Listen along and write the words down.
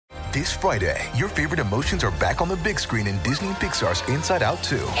This Friday, your favorite emotions are back on the big screen in Disney and Pixar's Inside Out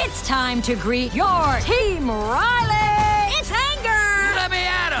 2. It's time to greet your Team Riley. It's anger. Let me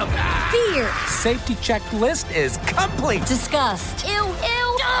at him. Fear. Safety checklist is complete. Disgust. Ew.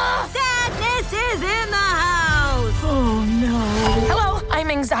 Sadness is in the house. Oh, no. Hello, I'm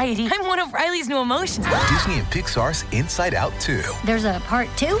anxiety. I'm one of Riley's new emotions. Disney and Pixar's Inside Out 2. There's a part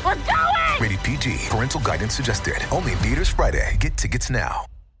 2? We're going! Rated PG. Parental guidance suggested. Only in theaters Friday. Get tickets now.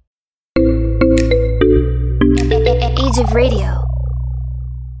 Age of Radio.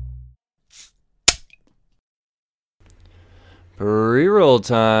 Pre-roll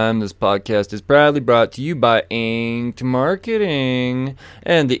time. This podcast is proudly brought to you by Inked Marketing.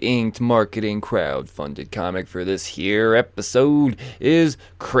 And the Inked Marketing crowd-funded comic for this here episode is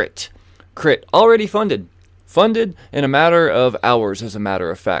Crit. Crit, already funded. Funded in a matter of hours, as a matter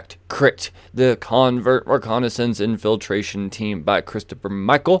of fact. Crit, the Convert Reconnaissance Infiltration Team by Christopher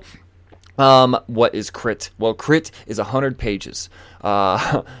Michael. What is Crit? Well, Crit is 100 pages.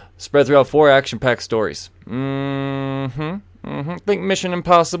 Spread throughout 4 action-packed stories. Think Mission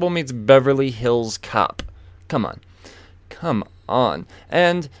Impossible meets Beverly Hills Cop. Come on.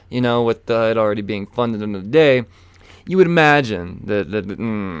 And, you know, with it already being funded in a day, you would imagine that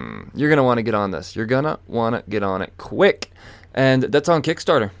you're going to want to get on this. You're going to want to get on it quick. And that's on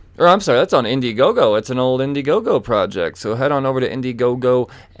Kickstarter. Or, I'm sorry, that's on Indiegogo. It's an old Indiegogo project. So head on over to Indiegogo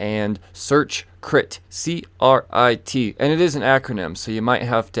and search CRIT. C-R-I-T. And it is an acronym, so you might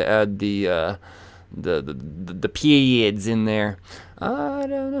have to add the periods in there. I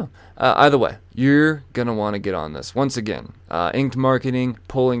don't know. Either way, you're going to want to get on this. Once again, Inked Marketing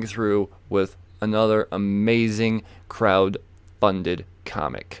pulling through with another amazing crowd-funded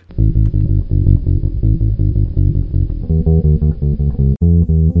comic.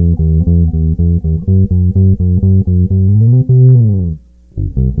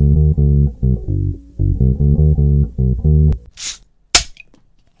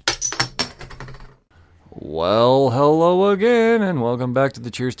 Well, hello again, and welcome back to the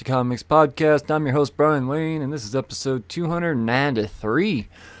Cheers to Comics podcast. I'm your host, Brian Wayne, and this is episode 293.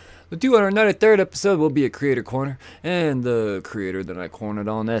 The 293rd episode will be a Creator Corner, and the creator that I cornered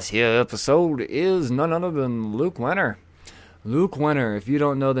on this here episode is none other than Luke Wenner. Luke Wenner, if you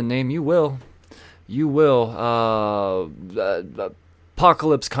don't know the name, you will. You will.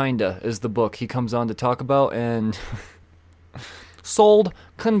 Apocalypse Kinda is the book he comes on to talk about, and sold,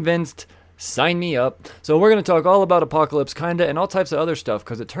 convinced, sign me up. So we're going to talk all about Apocalypse Kinda and all types of other stuff,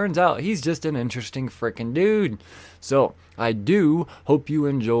 because it turns out he's just an interesting freaking dude. So I do hope you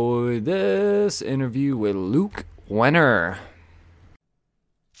enjoy this interview with Luke Wenner.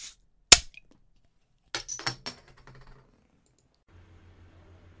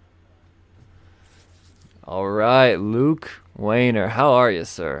 All right, Luke Wenner, how are you,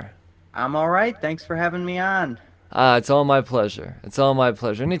 sir? I'm all right. Thanks for having me on. It's all my pleasure. It's all my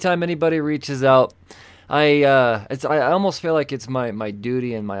pleasure. Anytime anybody reaches out, I almost feel like it's my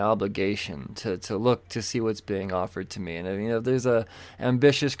duty and my obligation to look to see what's being offered to me. And if there's a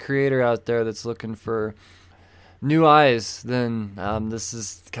ambitious creator out there that's looking for new eyes, then this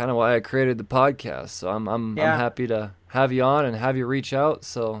is kind of why I created the podcast. So I'm happy to have you on and have you reach out.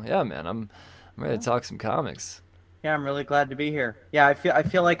 So yeah, man, I'm ready to talk some comics. Yeah, I'm really glad to be here. Yeah, I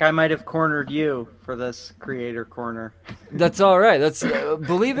feel like I might have cornered you for this creator corner. That's all right. That's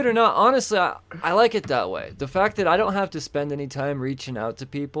believe it or not, honestly, I like it that way. The fact that I don't have to spend any time reaching out to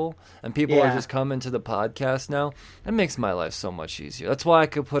people, and people are just coming to the podcast now, that makes my life so much easier. That's why I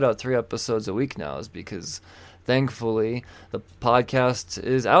could put out 3 episodes a week now, is because thankfully the podcast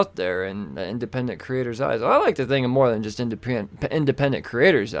is out there in independent creators' eyes. I like to think of more than just independent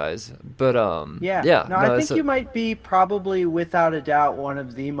creators' eyes, but I think you might be probably without a doubt one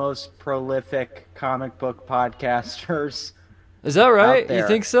of the most prolific comic book podcasters. Is that right? You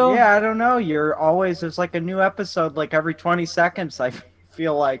think so? Yeah, I don't know. There's like a new episode like every 20 seconds, I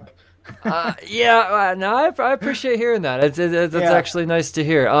feel like. I appreciate hearing that. It's actually nice to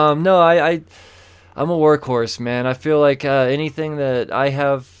hear. I'm a workhorse, man. I feel like anything that I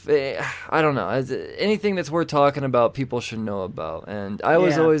have, I don't know, anything that's worth talking about, people should know about. And I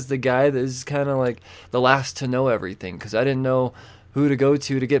was always the guy that is kind of like the last to know everything, because I didn't know who to go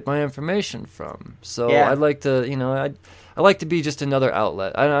to get my information from. So I'd like to, I like to be just another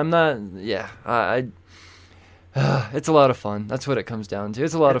outlet. It's a lot of fun. That's what it comes down to.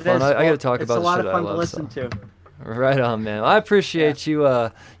 It's a lot of fun. I got to talk about the shit I love. It's a lot of fun to listen to. Right on, man. I appreciate you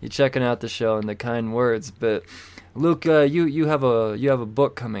checking out the show and the kind words. But Luke, you have a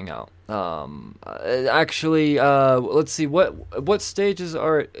book coming out. Let's see, what stages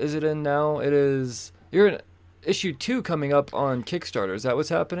is it in now? You're issue 2 coming up on Kickstarter. Is that what's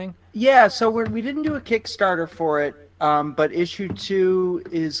happening? Yeah, so we didn't do a Kickstarter for it, but issue 2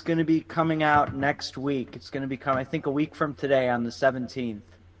 is going to be coming out next week. It's going to be I think, a week from today on the 17th.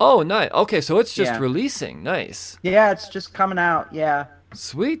 Oh, nice. Okay, so it's just releasing. Nice. Yeah, it's just coming out. Yeah.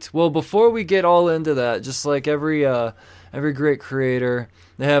 Sweet. Well, before we get all into that, just like every great creator,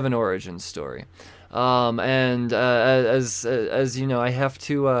 they have an origin story. And as you know, I have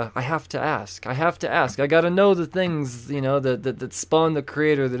to ask. I got to know the things, that spawned the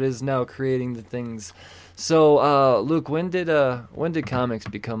creator that is now creating the things. So, Luke, when did comics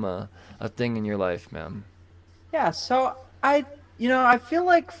become a thing in your life, man? Yeah. So I feel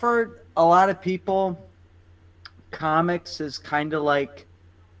like for a lot of people, comics is kind of like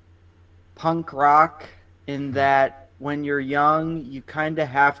punk rock in that when you're young, you kind of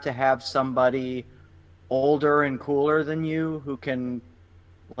have to have somebody older and cooler than you who can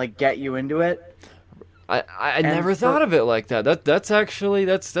like get you into it. I never thought of it like that. That's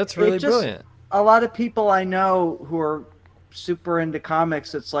really brilliant. A lot of people I know who are super into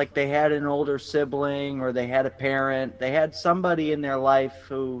comics, it's like they had an older sibling or they had a parent. They had somebody in their life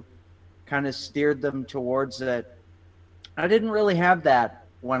who kind of steered them towards it. I didn't really have that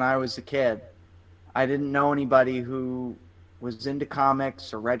when I was a kid. I didn't know anybody who was into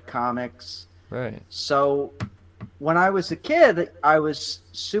comics or read comics. Right. So when I was a kid, I was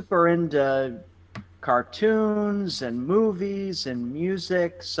super into cartoons and movies and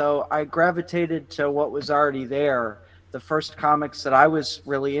music. So I gravitated to what was already there. The first comics that I was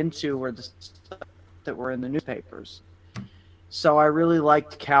really into were the stuff that were in the newspapers. So I really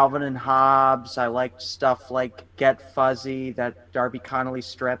liked Calvin and Hobbes. I liked stuff like Get Fuzzy, that Darby Connolly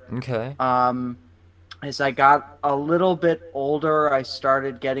strip. Okay. As I got a little bit older, I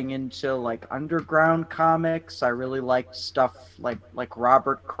started getting into like underground comics. I really liked stuff like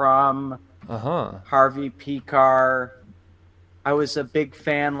Robert Crumb, Harvey Pekar. I was a big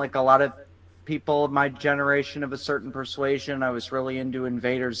fan, like a lot of people of my generation of a certain persuasion. I was really into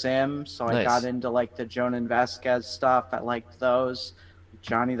Invader Zim, so I got into like the Jonan Vasquez stuff. I liked those,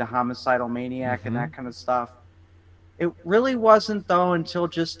 Johnny the Homicidal Maniac, and that kind of stuff. It really wasn't, though, until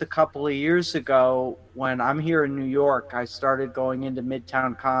just a couple of years ago when I'm here in New York, I started going into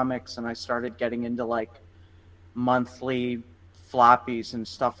Midtown Comics and I started getting into like monthly floppies and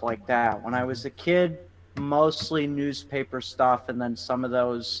stuff like that. When I was a kid, mostly newspaper stuff and then some of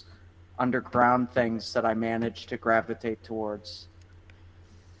those underground things that I managed to gravitate towards.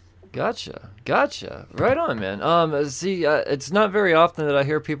 Gotcha. Right on, man. See, it's not very often that I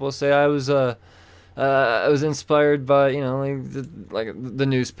hear people say I was inspired by, the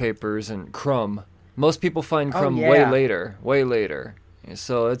newspapers and Crumb. Most people find Crumb way later.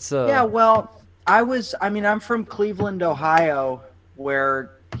 So it's Yeah, well, I'm from Cleveland, Ohio,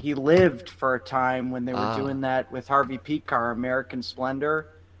 where he lived for a time when they were doing that with Harvey Pekar, American Splendor.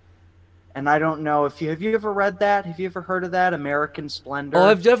 And I don't know if have you ever read that? Have you ever heard of that, American Splendor? Oh,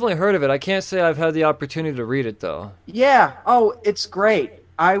 I've definitely heard of it. I can't say I've had the opportunity to read it though. Yeah. Oh, it's great.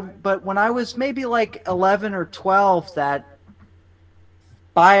 But when I was maybe like 11 or 12, that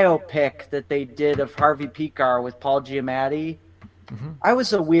biopic that they did of Harvey Pekar with Paul Giamatti, I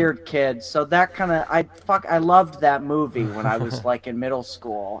was a weird kid, so that kind of I loved that movie when I was like in middle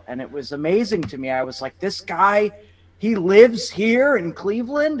school, and it was amazing to me. I was like, this guy, he lives here in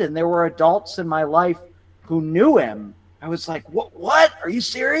Cleveland, and there were adults in my life who knew him. I was like, what? Are you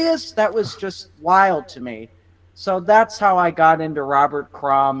serious? That was just wild to me. So that's how I got into Robert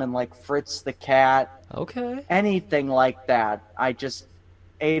Crumb and like Fritz the Cat. Okay. Anything like that, I just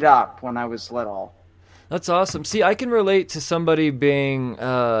ate up when I was little. That's awesome. See, I can relate to somebody being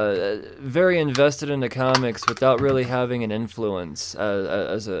very invested in the comics without really having an influence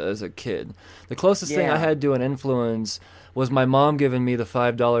as a kid. The closest thing I had to an influence was my mom giving me the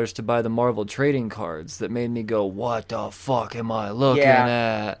 $5 to buy the Marvel trading cards that made me go, what the fuck am I looking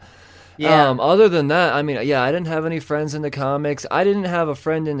at? Yeah. Other than that, I didn't have any friends in the comics. I didn't have a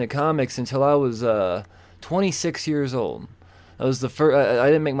friend in the comics until I was 26 years old. That was the first. I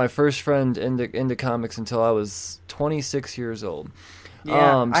didn't make my first friend into comics until I was 26 years old.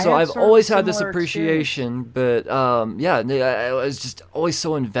 Yeah, so I've always had this appreciation, but I was just always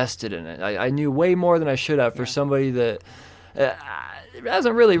so invested in it. I knew way more than I should have for somebody that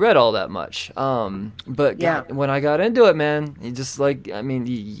hasn't really read all that much. But God, when I got into it, man, you just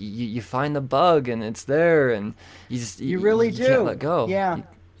you find the bug and it's there, and you really do. Can't let go. Yeah.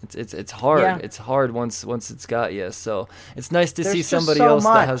 It's hard. Yeah. It's hard once it's got you. So it's nice to see somebody else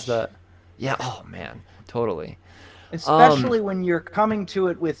that has that. Yeah. Oh man, totally. Especially when you're coming to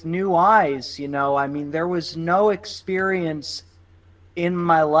it with new eyes. There was no experience in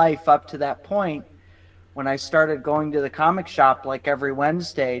my life up to that point when I started going to the comic shop like every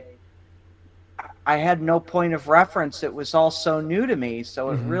Wednesday, I had no point of reference. It was all so new to me. So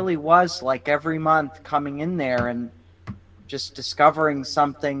it really was like every month coming in there and just discovering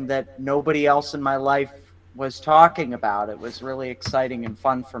something that nobody else in my life was talking about. It was really exciting and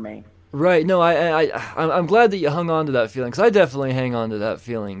fun for me. Right. No, I'm glad that you hung on to that feeling, because I definitely hang on to that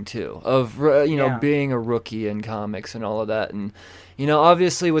feeling too of being a rookie in comics and all of that. And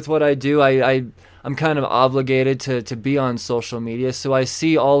obviously with what I do, I'm kind of obligated to be on social media, so I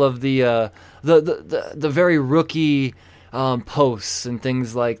see all of the very rookie posts and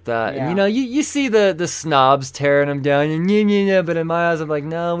things like that. Yeah. And you see the snobs tearing them down, and but in my eyes I'm like,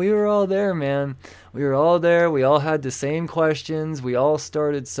 no, we were all there, man. We were all there. We all had the same questions. We all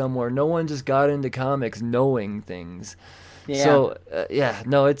started somewhere. No one just got into comics knowing things. Yeah. So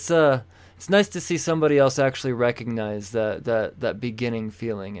it's nice to see somebody else actually recognize that beginning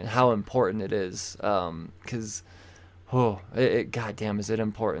feeling and how important it is. Because goddamn, is it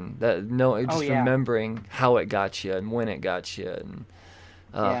important? Remembering how it got you and when it got you, and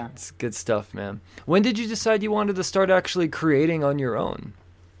it's good stuff, man. When did you decide you wanted to start actually creating on your own?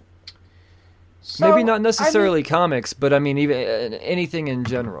 So, maybe not necessarily comics, but I mean even anything in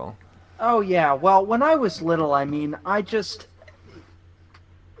general. Oh yeah, well, when I was little, I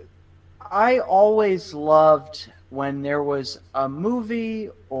always loved when there was a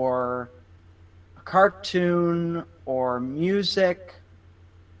movie or a cartoon or music.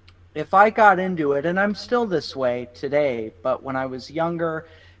 If I got into it, and I'm still this way today, but when I was younger,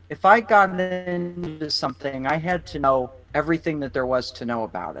 if I got into something, I had to know everything that there was to know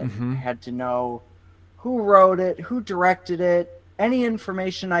about it. I had to know who wrote it, who directed it, any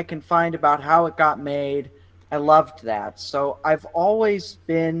information I can find about how it got made. I loved that. So I've always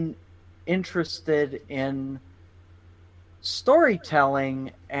been interested in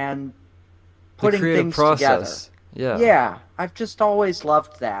storytelling and putting things process. Together. Yeah. Yeah, I've just always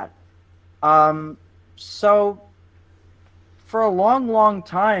loved that. So for a long, long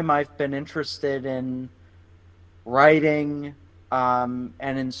time, I've been interested in writing and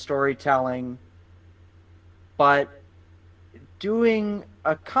in storytelling. But doing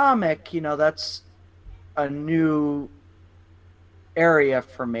a comic, that's a new area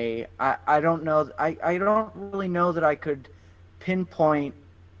for me. I don't know. I don't really know that I could pinpoint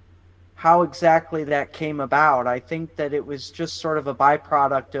how exactly that came about. I think that it was just sort of a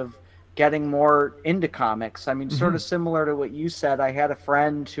byproduct of getting more into comics. I mean, sort of similar to what you said. I had a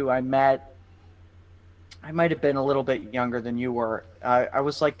friend who I met. I might have been a little bit younger than you were. I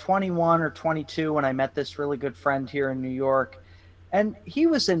was like 21 or 22 when I met this really good friend here in New York. And he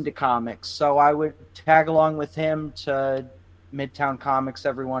was into comics, so I would tag along with him to Midtown Comics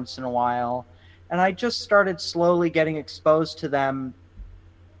every once in a while. And I just started slowly getting exposed to them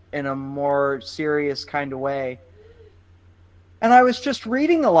in a more serious kind of way. And I was just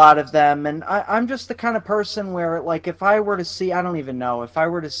reading a lot of them, and I'm just the kind of person where, like, if I were to see, I don't even know, if I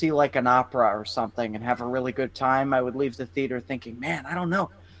were to see, like, an opera or something and have a really good time, I would leave the theater thinking, man, I don't know,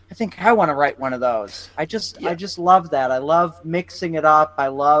 I think I want to write one of those. I just love that. I love mixing it up. I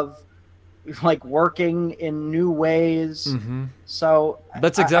love, like, working in new ways. So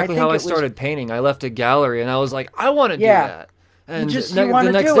that's exactly how I started painting. I left a gallery, and I was like, I want to do that. And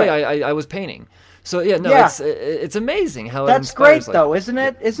the next day, I was painting. So it's amazing how that's great though, isn't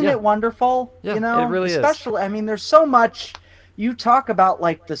it? Isn't it wonderful? Yeah, it really is. Especially, I mean, there's so much. You talk about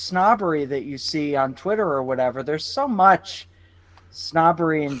like the snobbery that you see on Twitter or whatever. There's so much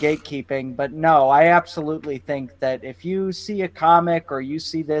snobbery and gatekeeping, but no, I absolutely think that if you see a comic or you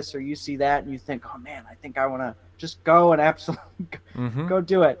see this or you see that and you think, oh man, I think I want to just go and absolutely go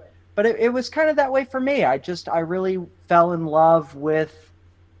do it. But it was kind of that way for me. I really fell in love with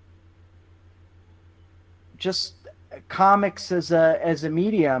just comics as a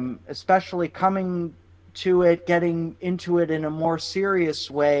medium, especially coming to it, getting into it in a more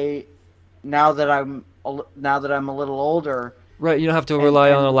serious way. Now that I'm a little older, right? You don't have to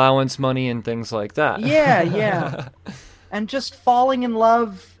rely on allowance money and things like that. Yeah, and just falling in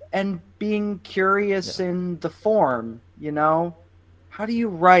love and being curious in the form. How do you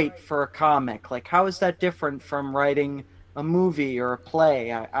write for a comic? Like, how is that different from writing a movie or a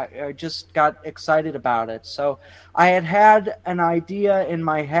play? I just got excited about it. So I had an idea in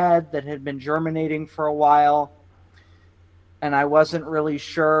my head that had been germinating for a while, and I wasn't really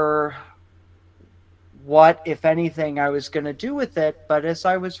sure what, if anything, I was going to do with it. But as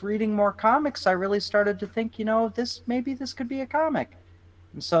I was reading more comics, I really started to think, maybe this could be a comic.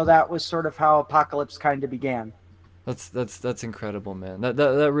 And so that was sort of how Apocalypse kind of began. That's incredible, man.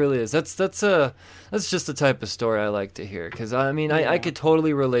 That really is. That's just the type of story I like to hear. Because I mean, I could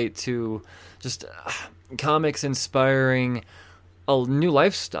totally relate to just comics inspiring a new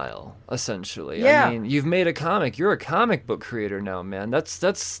lifestyle, essentially. Yeah. I mean, you've made a comic. You're a comic book creator now, man.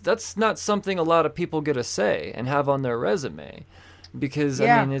 That's not something a lot of people get to say and have on their resume, because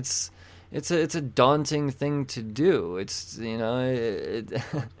I mean, it's a daunting thing to do. It's, you know,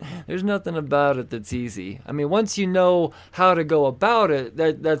 there's nothing about it that's easy. I mean, once you know how to go about it,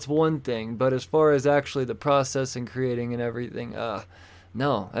 that's one thing. But as far as actually the process and creating and everything,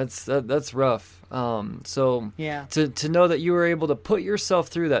 no, that's rough. So to know that you were able to put yourself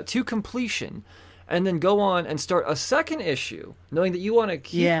through that to completion, and then go on and start a second issue, knowing that you want to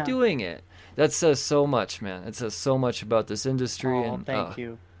keep doing it, that says so much, man. It says so much about this industry. Oh, and thank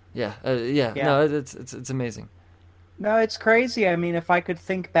you. Yeah. No, it's amazing. No, it's crazy. I mean, if I could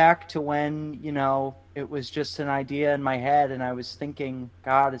think back to when, you know, it was just an idea in my head and I was thinking,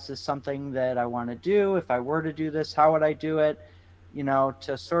 God, is this something that I want to do? If I were to do this, how would I do it? You know,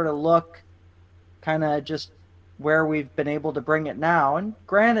 to sort of look kind of just where we've been able to bring it now. And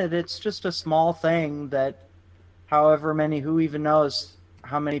granted, it's just a small thing that however many, who even knows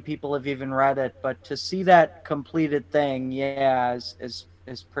how many people have even read it. But to see that completed thing,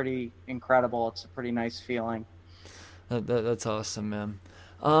 is pretty incredible. It's a pretty nice feeling. That's awesome, man.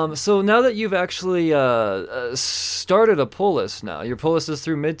 So now that you've actually started a pull list now, your pull list is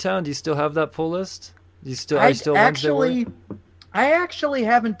through Midtown. Do you still have that pull list? Are you still I actually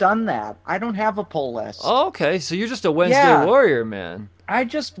haven't done that. I don't have a pull list. Oh, okay. So you're just a Wednesday warrior, man. I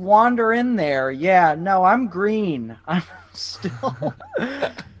just wander in there. Yeah, no, I'm green. I'm still...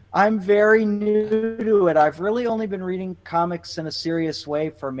 I'm very new to it. I've really only been reading comics in a serious way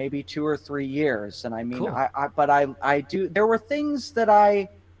for maybe 2 or 3 years. And I mean, cool. I do, there were things that I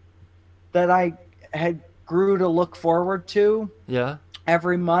had grew to look forward to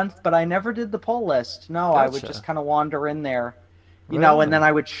every month, but I never did the pull list. No, Gotcha. I would just kind of wander in there, you know, and then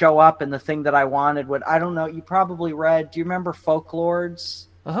I would show up and the thing that I wanted would, I don't know, you probably read, do you remember Folklords?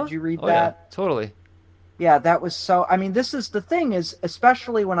 Did you read that? Yeah, totally. Yeah, that was so... I mean, this is the thing is,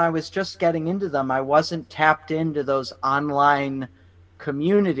 especially when I was just getting into them, I wasn't tapped into those online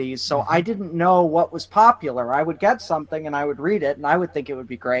communities, so I didn't know what was popular. I would get something and I would read it, and I would think it would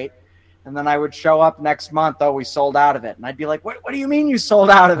be great. And then I would show up next month, oh, we sold out of it. And I'd be like, what do you mean you sold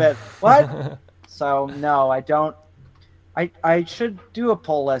out of it? What? So, no, I don't... I should do a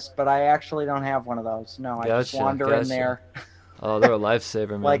pull list, but I actually don't have one of those. No, I just wander in there. Oh, they're a lifesaver,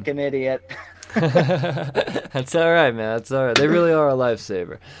 man. Like an idiot. That's all right, man. That's all right. They really are a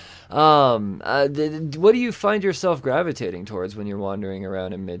lifesaver. What do you find yourself gravitating towards when you're wandering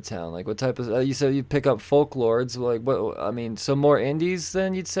around in Midtown? Like, what type of... you said you pick up Folklords. Like, what? I mean, so more indies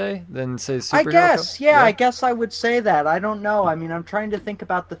than you'd say? Than, say, superhero? I guess, yeah, I guess I would say that. I don't know. I mean, I'm trying to think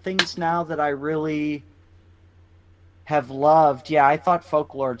about the things now that I really have loved. Yeah, I thought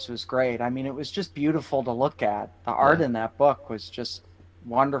Folklords was great. I mean, it was just beautiful to look at. The art in that book was just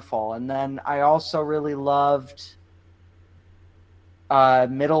wonderful. And then I also really loved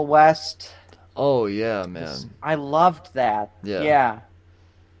Middle West. Oh yeah, man. I loved that. Yeah.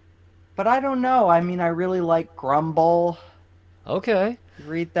 But I don't know. I mean, I really like Grumble. Okay. You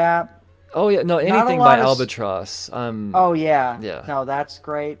read that? Oh yeah, no, anything by Albatross. Oh yeah. Yeah. No, that's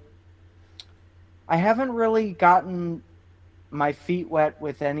great. I haven't really gotten my feet wet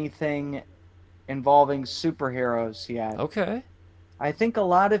with anything involving superheroes yet. Okay. I think a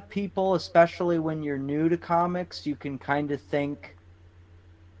lot of people, especially when you're new to comics, you can kind of think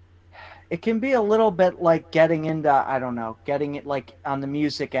it can be a little bit like getting into, I don't know, getting it like on the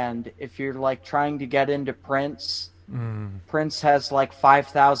music end. If you're like trying to get into Prince, Prince has like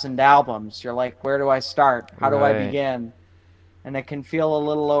 5,000 albums. You're like, where do I start? How do I begin? And it can feel a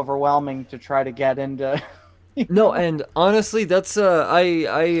little overwhelming to try to get into. No, and honestly, that's I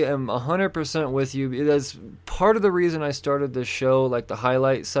am 100% with you. That's part of the reason I started this show, like the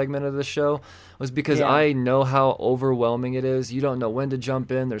highlight segment of the show, was because I know how overwhelming it is. You don't know when to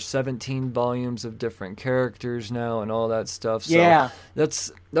jump in. There's 17 volumes of different characters now and all that stuff. So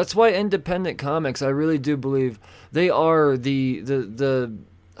that's why independent comics, I really do believe they are the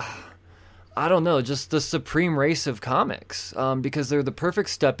I don't know, just the supreme race of comics, because they're the perfect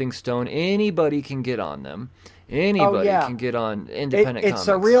stepping stone. Anybody can get on them. Anybody can get on independent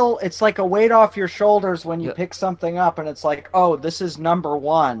comics. It's like a weight off your shoulders when you pick something up and it's like, oh, this is number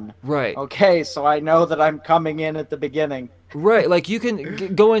 1. Right. Okay, so I know that I'm coming in at the beginning. Right, like you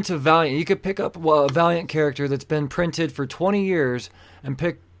can go into Valiant. You could pick up a Valiant character that's been printed for 20 years and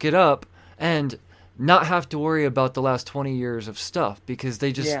pick it up and not have to worry about the last 20 years of stuff, because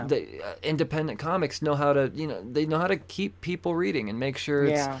they just independent comics know how to, they know how to keep people reading and make sure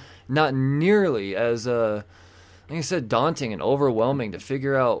it's not nearly as like I said, daunting and overwhelming to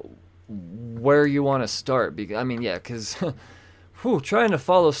figure out where you want to start. I mean, yeah, because trying to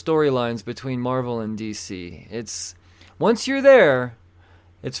follow storylines between Marvel and DC, it's once you're there,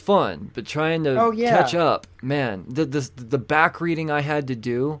 it's fun. But trying to catch up, man, the back reading I had to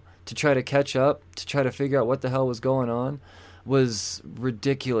do to try to catch up, to try to figure out what the hell was going on, was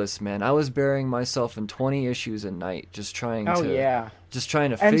ridiculous, man. I was burying myself in 20 issues a night just trying to figure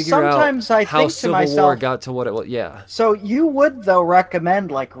out how Civil War got to what it was. Yeah. So you would, though,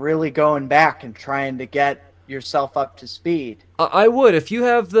 recommend like really going back and trying to get yourself up to speed. I would, if you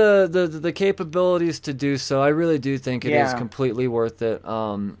have the capabilities to do so. I really do think it is completely worth it.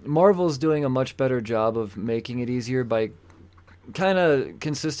 Marvel's doing a much better job of making it easier by kind of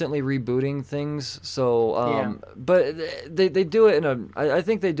consistently rebooting things. So, but they do it I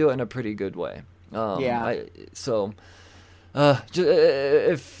think they do it in a pretty good way. If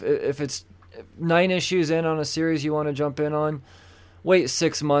it's 9 issues in on a series you want to jump in on, wait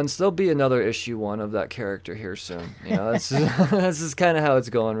 6 months. There'll be another issue 1 of that character here soon. You know, that's just kind of how it's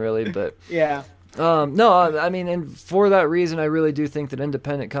going, really. But no, I mean, and for that reason, I really do think that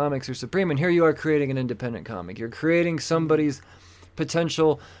independent comics are supreme. And here you are creating an independent comic. You're creating somebody's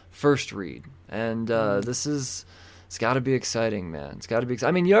potential first read, and it's got to be exciting, man. It's got to be.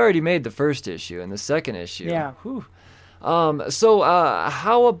 I mean, you already made the first issue and the second issue. Yeah. Whew. So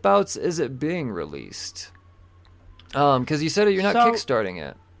how about is it being released? Because you said you're not kickstarting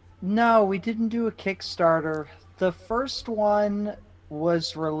it. No, we didn't do a Kickstarter. The first one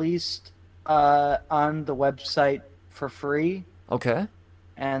was released on the website for free. Okay.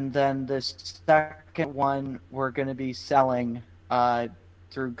 And then the second one we're going to be selling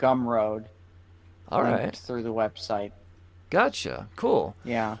through Gumroad. All right. Through the website. Gotcha. Cool.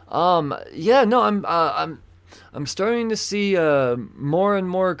 Yeah. Yeah. No, I'm starting to see more and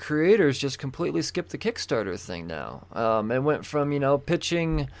more creators just completely skip the Kickstarter thing now. It went from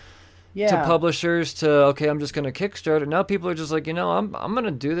pitching to publishers to okay, I'm just going to Kickstarter. Now people are just like, I'm going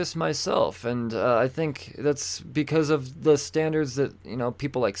to do this myself, and I think that's because of the standards that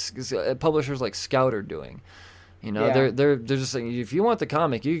people like publishers like Scout are doing. They're just saying, if you want the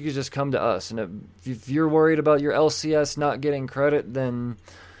comic, you can just come to us, and if you're worried about your LCS not getting credit, then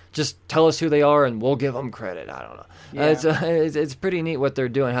just tell us who they are and we'll give them credit. I don't know. Yeah. It's pretty neat what they're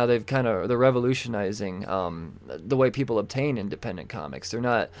doing, how they're revolutionizing the way people obtain independent comics. They're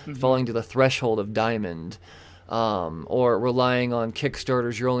not falling to the threshold of Diamond or relying on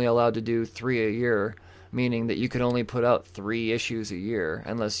Kickstarters. You're only allowed to do 3 a year, meaning that you could only put out 3 issues a year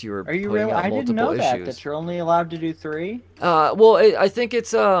unless you were putting out multiple issues. I didn't know that you're only allowed to do 3? Well, I think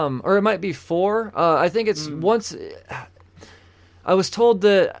it's, or it might be 4. I think it's once... I was told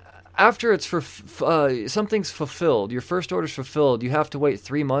that after it's something's fulfilled, your first order's fulfilled, you have to wait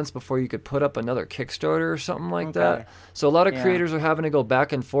 3 months before you could put up another Kickstarter or something like that. So a lot of creators are having to go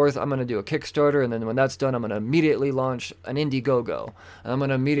back and forth. I'm going to do a Kickstarter, and then when that's done, I'm going to immediately launch an Indiegogo. And I'm going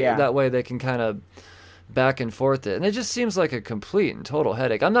to immediately that way they can kind of back and forth it. And it just seems like a complete and total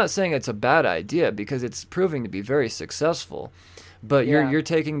headache. I'm not saying it's a bad idea because it's proving to be very successful. But you're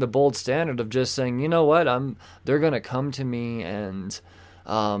taking the bold standard of just saying, you know what, they're gonna come to me, and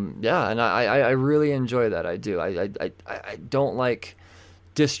and I really enjoy that. I do. I don't like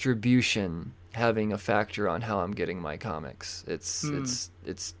distribution having a factor on how I'm getting my comics. It's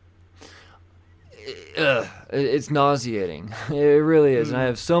nauseating. It really is, and I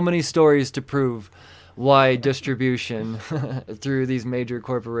have so many stories to prove why distribution through these major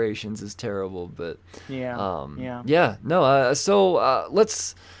corporations is terrible. But so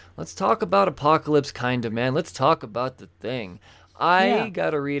let's talk about Apocalypse, kind of, man. Let's talk about the Thing. I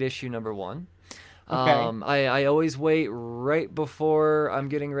gotta read issue number 1. Okay. I always wait right before I'm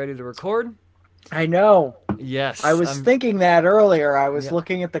getting ready to record. I know. Yes. I was thinking that earlier. I was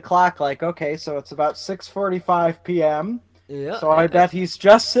looking at the clock like, okay, so it's about 6:45 p.m. Yeah. So I bet he's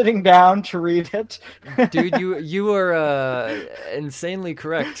just sitting down to read it. Dude, you are insanely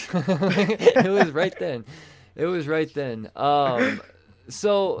correct. It was right then.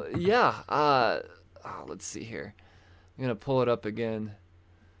 So yeah. Let's see here. I'm gonna pull it up again.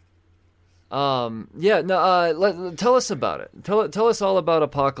 Tell us about it. Tell us all about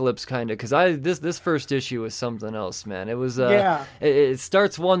Apocalypse, kinda, because this first issue was something else, man. It was it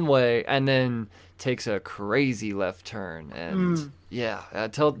starts one way and then takes a crazy left turn, and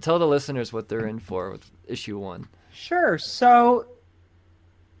tell the listeners what they're in for with issue 1. Sure. So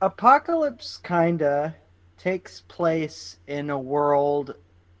Apocalypse kinda takes place in a world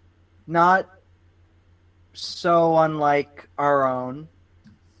not so unlike our own.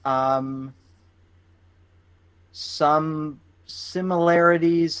 Some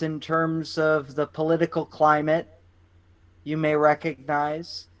similarities in terms of the political climate you may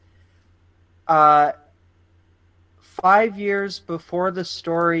recognize. 5 years before the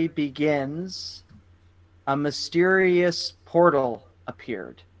story begins, a mysterious portal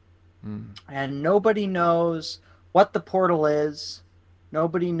appeared. And nobody knows what the portal is.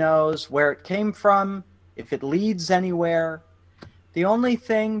 Nobody knows where it came from, if it leads anywhere. The only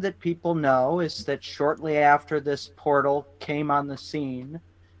thing that people know is that shortly after this portal came on the scene,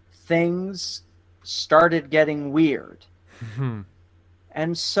 things started getting weird.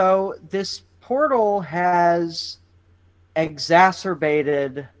 And so this portal has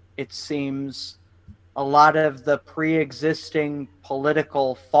exacerbated, it seems, a lot of the pre-existing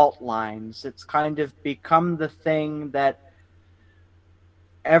political fault lines. It's kind of become the thing that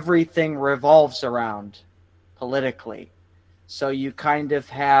everything revolves around politically. So you kind of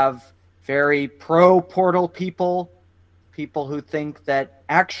have very pro-portal people who think that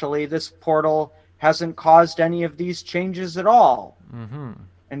actually this portal hasn't caused any of these changes at all.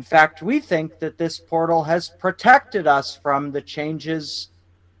 In fact, we think that this portal has protected us from the changes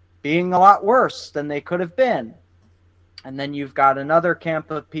being a lot worse than they could have been. And then you've got another camp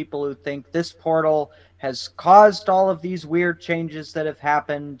of people who think this portal has caused all of these weird changes that have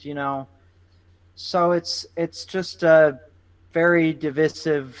happened, you know. So it's just a very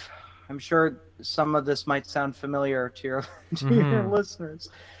divisive. I'm sure some of this might sound familiar to your listeners.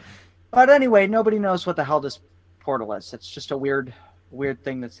 But anyway, nobody knows what the hell this portal is. It's just a weird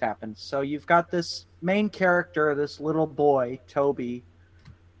thing that's happened. So you've got this main character, this little boy, Toby,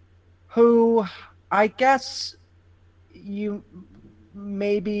 who I guess you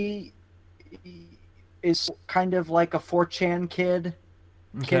maybe is kind of like a 4chan kid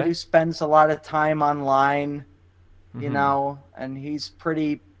who spends a lot of time online, you know, and he's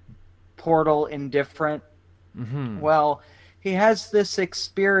pretty portal indifferent. Well, he has this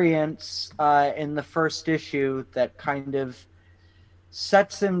experience in the first issue that kind of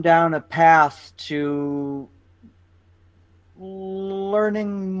sets him down a path to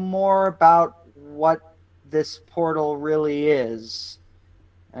learning more about what this portal really is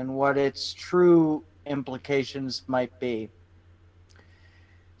and what its true implications might be.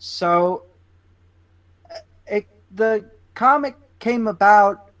 So the comic came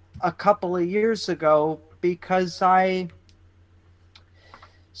about a couple of years ago because I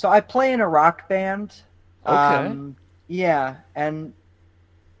play in a rock band. Yeah, and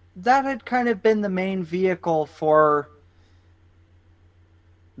that had kind of been the main vehicle for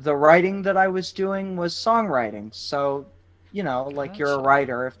the writing that I was doing was songwriting. So, you know, like you're a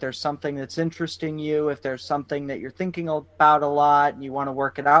writer, if there's something that's interesting you, if there's something that you're thinking about a lot and you want to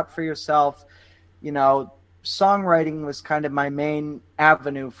work it out for yourself, you know, songwriting was kind of my main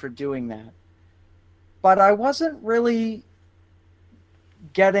avenue for doing that. But I wasn't really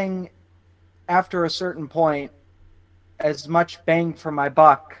getting, after a certain point, as much bang for my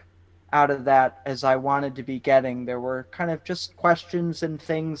buck out of that as I wanted to be getting. There were kind of just questions and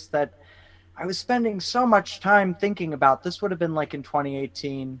things that I was spending so much time thinking about. This would have been like in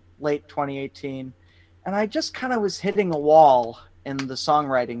 2018, late 2018. And I just kind of was hitting a wall in the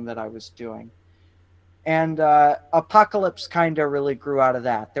songwriting that I was doing. And Apocalypse kind of really grew out of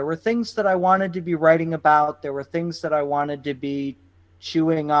that. There were things that I wanted to be writing about. There were things that I wanted to be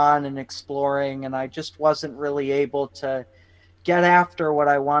chewing on and exploring. And I just wasn't really able to get after what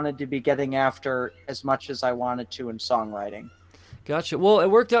I wanted to be getting after as much as I wanted to in songwriting. Gotcha. Well, it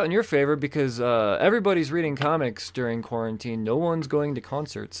worked out in your favor because everybody's reading comics during quarantine. No one's going to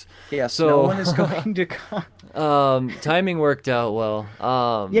concerts. Yes, so, no one is going to timing worked out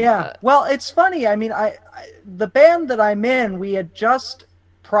well. Yeah. Well, it's funny. I mean, I the band that I'm in, we had just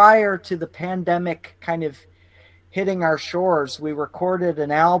prior to the pandemic kind of hitting our shores, we recorded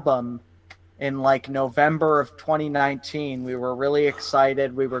an album in like November of 2019. We were really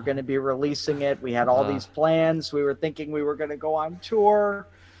excited. We were going to be releasing it. We had all these plans. We were thinking we were going to go on tour.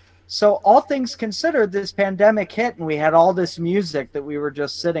 So all things considered, this pandemic hit and we had all this music that we were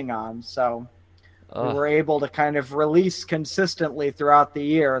just sitting on. So we were able to kind of release consistently throughout the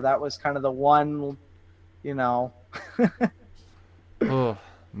year. That was kind of the one, you know. Oh,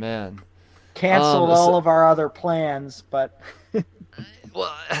 man. Canceled all of our other plans, but...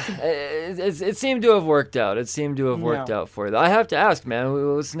 Well, it seemed to have worked out. It seemed to have worked out for you. I have to ask, man,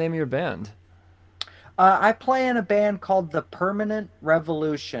 what's the name of your band? I play in a band called The Permanent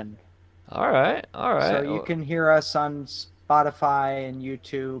Revolution. All right. So you can hear us on Spotify and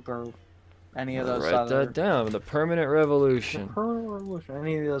YouTube or any of those other... Write that down, The Permanent Revolution. The Permanent Revolution,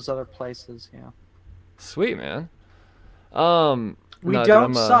 any of those other places, yeah. Sweet, man. We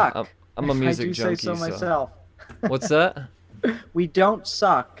don't suck. I'm a music I do junkie. Say so myself. What's that? We don't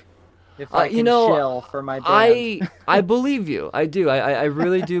suck If I can chill for my band. I believe you. I do. I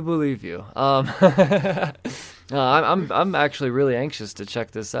really do believe you. I'm actually really anxious to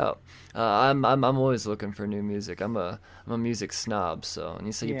check this out. I'm always looking for new music. I'm a music snob. So, and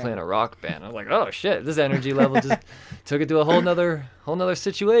you say you play in a rock band. I'm like, oh shit, this energy level just took it to a whole nother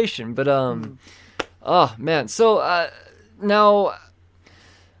situation. But oh man. So now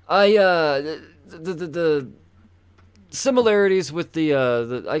the similarities with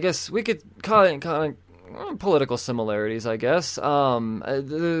the I guess we could call it kind of political similarities. I guess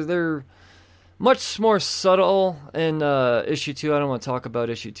they're much more subtle in issue 2. I don't want to talk about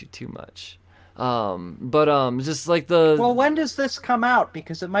issue 2 too much. But just like the... Well, when does this come out?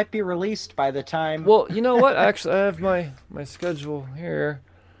 Because it might be released by the time... Well, you know what? Actually, I have my schedule here.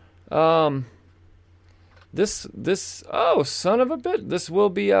 This... Oh, son of a bitch. This will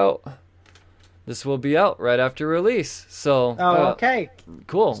be out right after release. So... Oh, okay.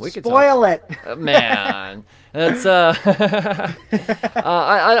 Cool. We could spoil it. Man. That's I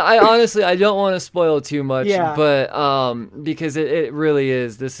honestly I don't want to spoil too much, but because it really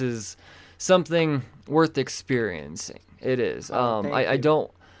is, this is something worth experiencing. It is. I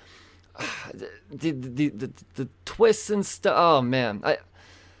don't the twists and stuff. Oh man,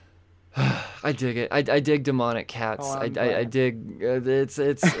 I dig it. I dig Demonic Cats. I dig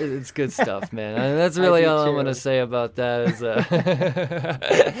it's good stuff, man. And that's really all I'm gonna say about that. Is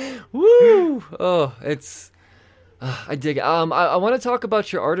woo! Oh, it's. I dig it. I want to talk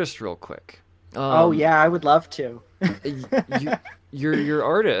about your artist real quick. Oh yeah, I would love to. Your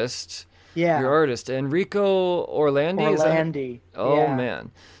artist. Yeah. Your artist, Enrico Orlandi. Orlandi. Oh yeah.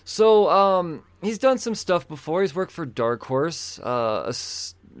 Man. So he's done some stuff before. He's worked for Dark Horse.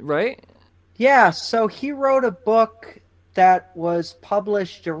 Right? Yeah. So he wrote a book that was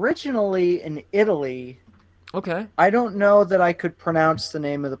published originally in Italy. Okay. I don't know that I could pronounce the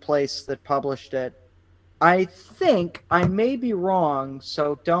name of the place that published it. I think I may be wrong,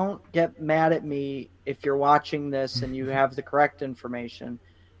 so don't get mad at me if you're watching this and you have the correct information.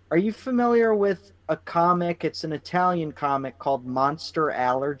 Are you familiar with a comic? It's an Italian comic called Monster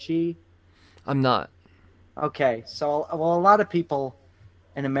Allergy. I'm not. Okay, so a lot of people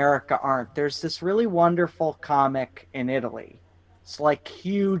in America aren't. There's this really wonderful comic in Italy. It's like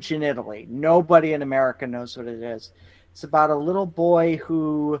huge in Italy. Nobody in America knows what it is. It's about a little boy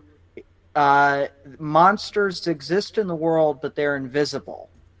who... monsters exist in the world, but they're invisible.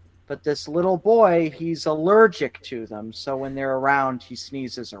 But this little boy, he's allergic to them, so when they're around, he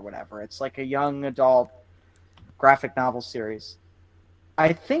sneezes or whatever. It's like a young adult graphic novel series.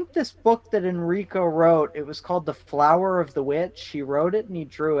 I think this book that Enrico wrote, it was called The Flower of the Witch. He wrote it and he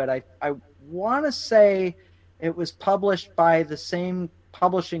drew it. I want to say it was published by the same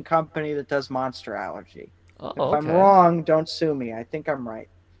publishing company that does Monster Allergy. If I'm wrong, don't sue me. I think I'm right.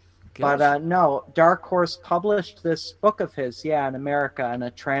 But no, Dark Horse published this book of his, in America, in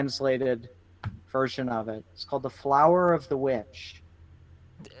a translated version of it. It's called The Flower of the Witch.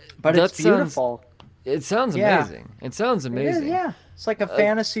 But it's beautiful. It sounds amazing. It sounds amazing. It is, it's like a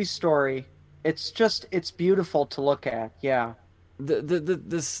fantasy story. It's beautiful to look at. Yeah.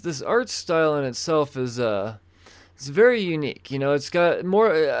 This art style in itself is it's very unique. You know, it's got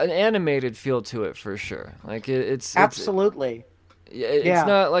more an animated feel to it for sure. Like it's absolutely. It's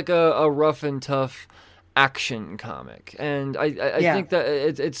not like a rough and tough action comic, and I think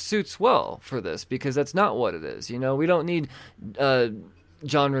that it suits well for this because that's not what it is. You know, we don't need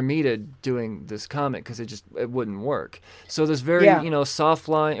John Romita doing this comic because it wouldn't work. So there's very soft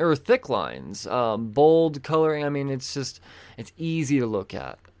line or thick lines, bold coloring. I mean, it's easy to look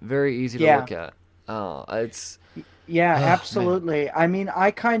at, very easy to look at. It's absolutely. Man. I mean,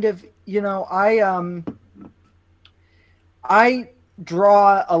 I kind of I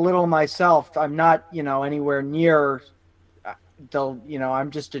draw a little myself. I'm not, anywhere near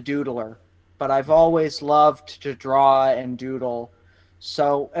I'm just a doodler, but I've always loved to draw and doodle.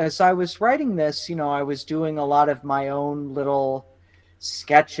 So as I was writing this, I was doing a lot of my own little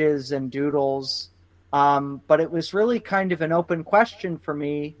sketches and doodles. But it was really kind of an open question for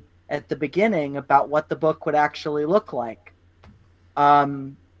me at the beginning about what the book would actually look like.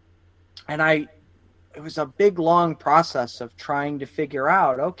 It was a big, long process of trying to figure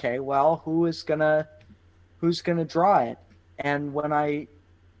out, okay, well, who's gonna draw it? And when I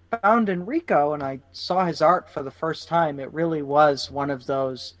found Enrico and I saw his art for the first time, it really was one of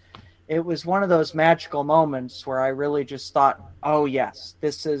those magical moments where I really just thought, oh yes,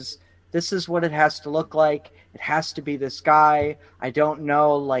 this is what it has to look like. It has to be this guy. I don't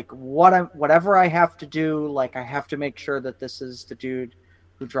know, whatever I have to do, I have to make sure that this is the dude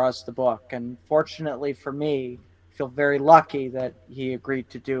who draws the book. And fortunately for me, I feel very lucky that he agreed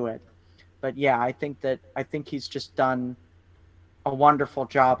to do it. But yeah, I think he's just done a wonderful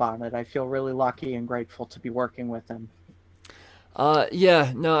job on it. I feel really lucky and grateful to be working with him.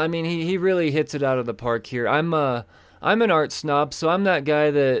 Yeah, no, I mean he really hits it out of the park here. I'm an art snob, so I'm that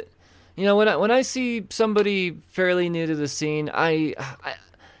guy that, you know, when I see somebody fairly new to the scene, I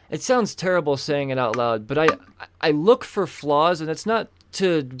it sounds terrible saying it out loud, but I look for flaws, and it's not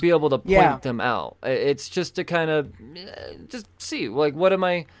to be able to point them out. It's just to kind of just see, like, what am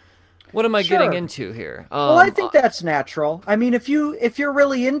I getting into here? Well, I think that's natural. I mean, if you're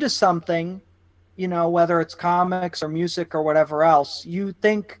really into something, you know, whether it's comics or music or whatever else, you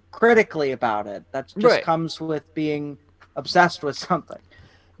think critically about it. That just comes with being obsessed with something.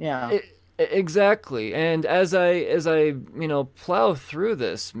 Yeah. Exactly. And as I you know, plow through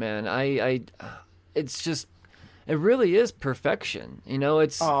this, man, it's just, it really is perfection. You know,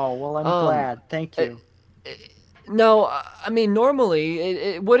 it's... Oh, well, I'm glad. Thank you. No, I mean, normally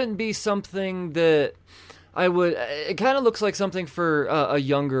it wouldn't be something that I would... It kind of looks like something for a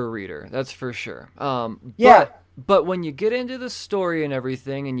younger reader, that's for sure. Yeah. But when you get into the story and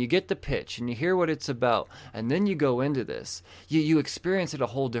everything, and you get the pitch, and you hear what it's about, and then you go into this, you experience it a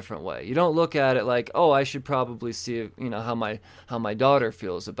whole different way. You don't look at it like, oh, I should probably see, you know, how my daughter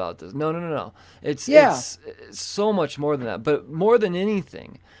feels about this. No. It's so much more than that. But more than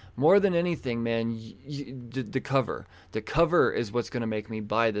anything, man, the cover. The cover is what's going to make me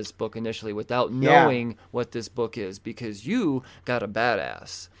buy this book initially without knowing what this book is, because you got a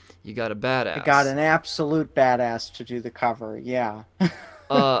badass. You got a badass. I got an absolute badass to do the cover, yeah.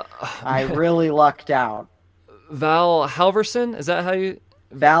 I really lucked out. Val Halverson, is that how you...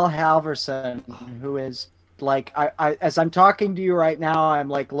 Val Halverson, who is, like, I as I'm talking to you right now, I'm,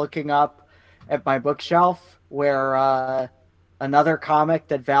 like, looking up at my bookshelf where another comic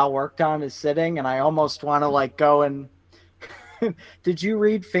that Val worked on is sitting, and I almost want to, like, go and... Did you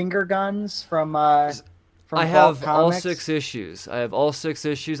read Finger Guns from I have all 6 issues.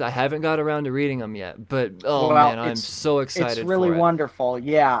 I haven't got around to reading them yet, but man, I'm so excited. It's really wonderful.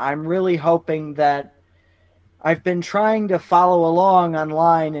 Yeah, I'm really hoping that... I've been trying to follow along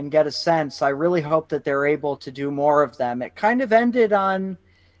online and get a sense. I really hope that they're able to do more of them. It kind of ended the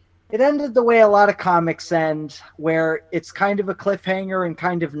way a lot of comics end, where it's kind of a cliffhanger and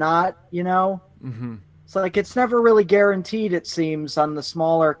kind of not, you know? Mm-hmm. It's like it's never really guaranteed, it seems, on the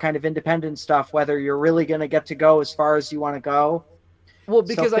smaller kind of independent stuff, whether you're really going to get to go as far as you want to go. Well,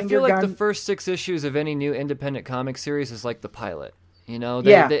 because I feel like the first 6 issues of any new independent comic series is like the pilot. You know,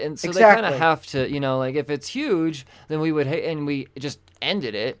 and so they kind of have to, you know, like if it's huge, then we would hate, and we just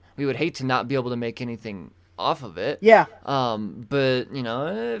ended it. We would hate to not be able to make anything off of it. Yeah. But you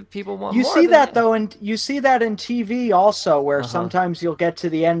know, people want you more. See that though, and you see that in TV also, where sometimes you'll get to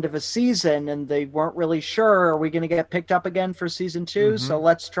the end of a season and they weren't really sure, are we going to get picked up again for season 2? Mm-hmm. So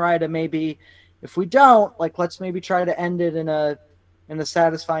let's try to maybe, if we don't, like, let's maybe try to end it in a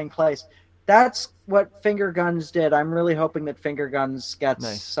satisfying place. That's what Finger Guns did. I'm really hoping that Finger Guns gets.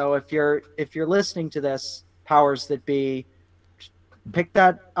 Nice. So if you're listening to this, powers that be, pick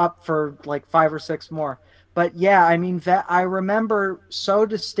that up for like 5 or 6 more. But yeah, I mean, I remember so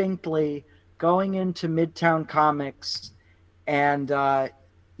distinctly going into Midtown Comics, and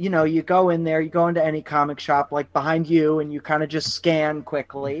you know, you go in there, you go into any comic shop like behind you, and you kind of just scan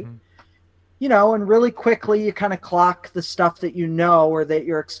quickly. Mm-hmm. You know, and really quickly you kind of clock the stuff that you know or that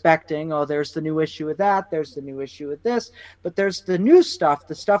you're expecting. Oh, there's the new issue of that. There's the new issue of this. But there's the new stuff,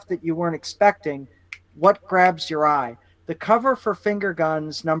 the stuff that you weren't expecting. What grabs your eye? The cover for Finger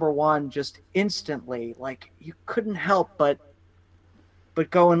Guns #1 just instantly, like, you couldn't help but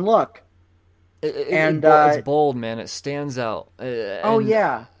go and look. It's bold, man. It stands out.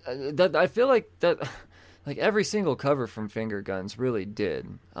 Yeah. I feel like that... Like, every single cover from Finger Guns really did.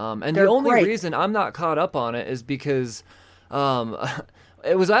 And They're the only great. reason I'm not caught up on it is because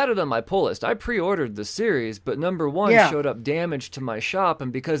it was added on my pull list. I pre-ordered the series, but #1 showed up damaged to my shop,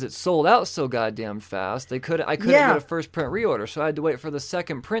 and because it sold out so goddamn fast, I couldn't get a first print reorder, so I had to wait for the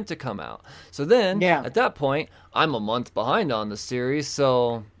second print to come out. So then, at that point, I'm a month behind on the series,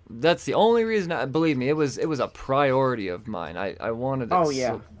 so... That's the only reason. Believe me, it was a priority of mine. I wanted it. Oh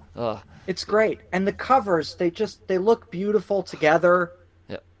yeah. It's great, and the covers, they look beautiful together.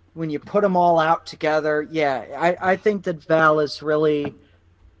 Yeah. When you put them all out together, I think that Val is really...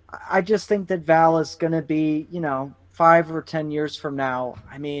 I just think that Val is going to be, you know, 5 or 10 years from now.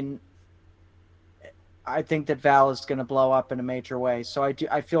 I mean, I think that Val is going to blow up in a major way. So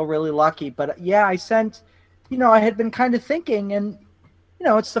I feel really lucky. But yeah, I had been kind of thinking, and you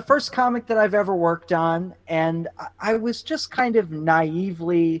know, it's the first comic that I've ever worked on, and I was just kind of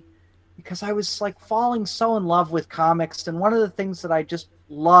naively, because I was like falling so in love with comics, and one of the things that I just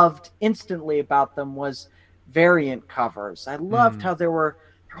loved instantly about them was variant covers. I loved how there were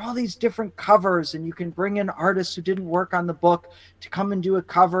all these different covers, and you can bring in artists who didn't work on the book to come and do a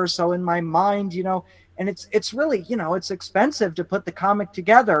cover. So in my mind, and it's really, it's expensive to put the comic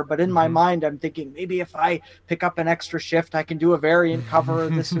together, but in my mind, I'm thinking maybe if I pick up an extra shift, I can do a variant cover or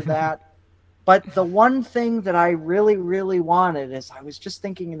this or that. But the one thing that I really, really wanted is, I was just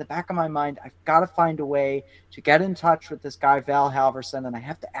thinking in the back of my mind, I've got to find a way to get in touch with this guy, Val Halverson, and I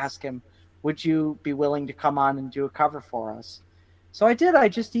have to ask him, would you be willing to come on and do a cover for us? So I did. I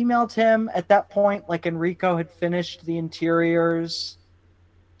just emailed him. At that point, like, Enrico had finished the interiors.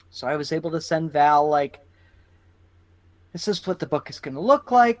 So I was able to send Val, like, this is what the book is going to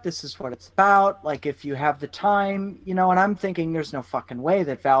look like. This is what it's about. Like, if you have the time, and I'm thinking there's no fucking way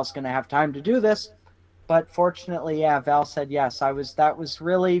that Val's going to have time to do this. But fortunately, yeah, Val said yes. That was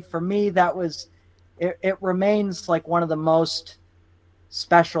really, for me, it remains like one of the most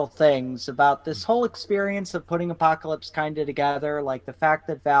special things about this whole experience of putting Apocalypse Kinda together. Like, the fact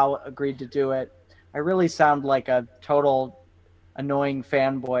that Val agreed to do it. I really sound like a total annoying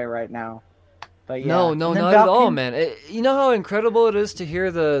fanboy right now. But yeah. No, not at all, man. You know how incredible it is to hear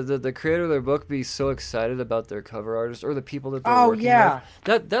the creator of their book be so excited about their cover artist or the people that they're working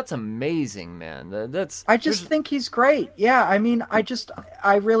with. That's amazing, man. I just think he's great. Yeah, I mean,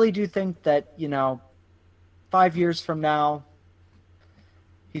 I really do think that, 5 years from now,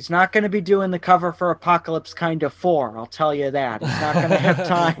 he's not going to be doing the cover for Apocalypse Kinda 4, I'll tell you that. He's not going to have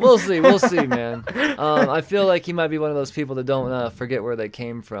time. We'll see, man. I feel like he might be one of those people that don't forget where they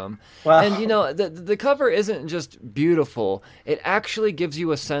came from. Well, and, the cover isn't just beautiful. It actually gives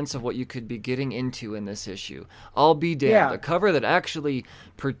you a sense of what you could be getting into in this issue. I'll be damned. Yeah. A cover that actually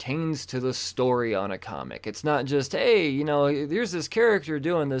pertains to the story on a comic. It's not just, hey, here's this character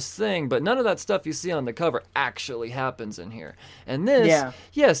doing this thing, but none of that stuff you see on the cover actually happens in here. And this,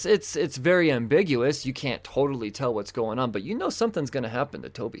 yes, it's very ambiguous. You can't totally tell what's going on, but something's going to happen to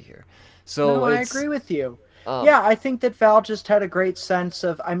Toby here. So no, I agree with you. I think that Val just had a great sense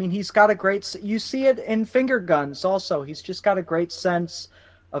of, he's got a great, you see it in Finger Guns also. He's just got a great sense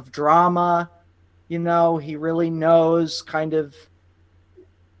of drama. He really knows kind of,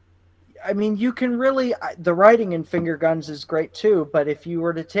 you can really, the writing in Finger Guns is great too, but if you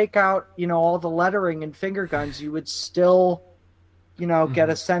were to take out, all the lettering in Finger Guns, you would still, get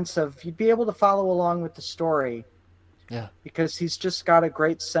a sense of, you'd be able to follow along with the story. Yeah. Because he's just got a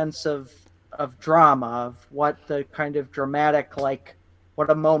great sense of drama, of what the kind of dramatic, like, what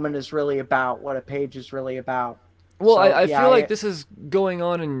a moment is really about, what a page is really about. Well, so, I feel like this is going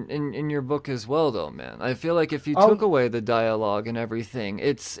on in your book as well, though, man. I feel like if you took away the dialogue and everything,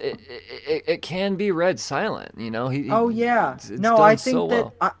 it can be read silent, It's no, I think so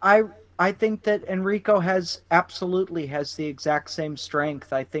that well. I think that Enrico absolutely has the exact same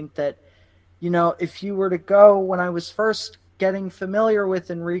strength. I think that, if you were to go, when I was first getting familiar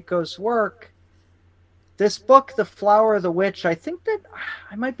with Enrico's work, this book, The Flower of the Witch, I think that,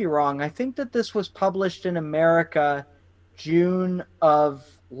 I might be wrong, I think that this was published in America June of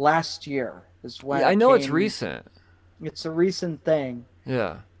last year. Is when I know it's recent. It's a recent thing.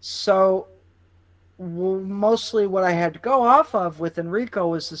 Yeah. So, mostly what I had to go off of with Enrico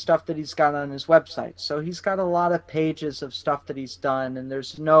was the stuff that he's got on his website. So he's got a lot of pages of stuff that he's done, and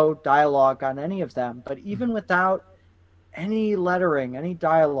there's no dialogue on any of them. But even without any lettering, any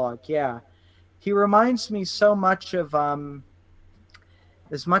dialogue, he reminds me so much of,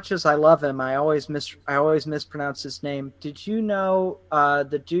 as much as I love him, I always mispronounce his name. Did you know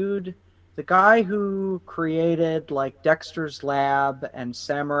the guy who created like Dexter's Lab and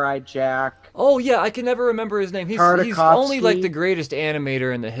Samurai Jack? Oh yeah, I can never remember his name. He's only like the greatest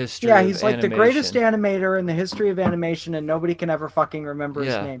animator in the history of animation. Yeah, he's like the greatest animator in the history of animation, and nobody can ever fucking remember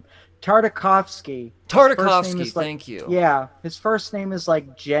his name. Tartakovsky. Thank you. Yeah, his first name is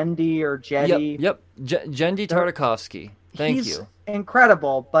like Jendi or Jedi. Yep. Jendi Tartakovsky. He's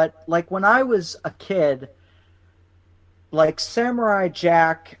incredible, but like when I was a kid, like Samurai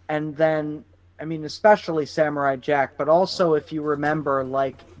Jack, and then, especially Samurai Jack, but also if you remember,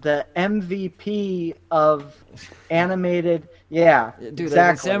 like the MVP of animated, dude,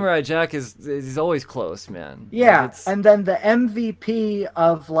 exactly. Samurai Jack he's always close, man. Yeah, like and then the MVP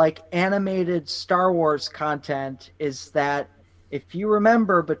of like animated Star Wars content is that, if you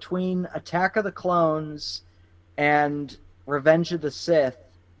remember, between Attack of the Clones and Revenge of the Sith,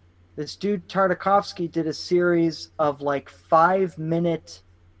 this dude Tartakovsky did a series of like 5-minute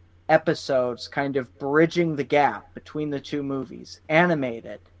episodes kind of bridging the gap between the two movies,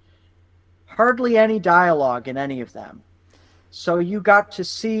 animated. Hardly any dialogue in any of them. So you got to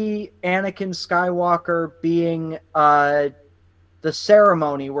see Anakin Skywalker being the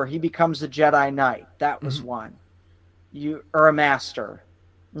ceremony where he becomes a Jedi Knight. That was one. Or a Master.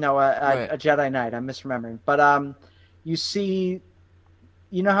 No, a Jedi Knight. I'm misremembering. But you see,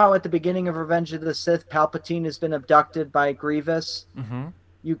 you know how at the beginning of Revenge of the Sith, Palpatine has been abducted by Grievous? Mm-hmm.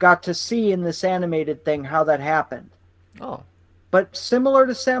 You got to see in this animated thing how that happened. Oh. But similar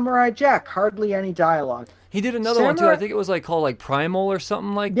to Samurai Jack, hardly any dialogue. He did another one too. I think it was called Primal or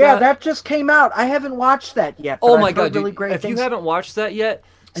something like that. Yeah, that just came out. I haven't watched that yet. Oh my god, dude! If you haven't watched that yet,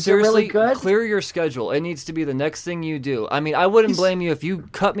 seriously, clear your schedule. It needs to be the next thing you do. I mean, I wouldn't blame you if you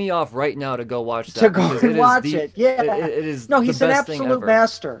cut me off right now to go watch that. To go and watch it, yeah. It is. No, he's an absolute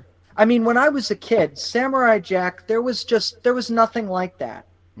master. I mean, when I was a kid, Samurai Jack, there was nothing like that.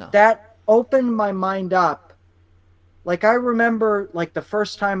 No. That opened my mind up. Like, I remember, the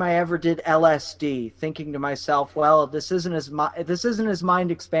first time I ever did LSD, thinking to myself, well, this isn't as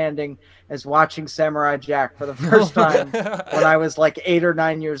mind expanding as watching Samurai Jack for the first time when I was 8 or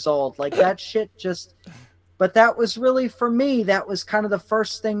 9 years old. Like, that shit just... But that was really, for me, that was kind of the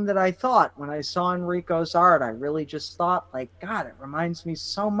first thing that I thought when I saw Enrico's art. I really just thought, God, it reminds me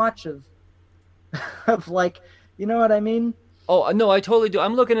so much of you know what I mean? Oh, no, I totally do.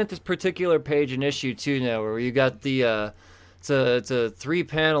 I'm looking at this particular page in issue 2 now where you got the, it's a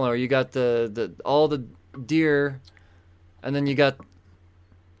 3-paneler. You got the all the deer, and then you got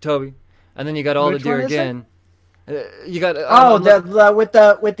Toby, and then you got all the deer again. You got with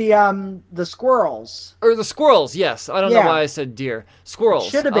the squirrels. Or the squirrels, yes. I don't know why I said deer. Squirrels.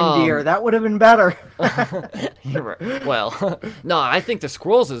 Should have been deer. That would have been better. You're right. Well, no, I think the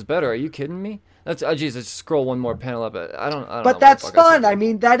squirrels is better. Are you kidding me? That's Jesus. Scroll one more panel up. I don't. But that's fun. I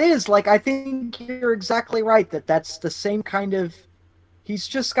mean, that is I think you're exactly right. That's the same kind of. He's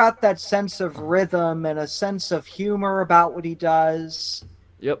just got that sense of rhythm and a sense of humor about what he does.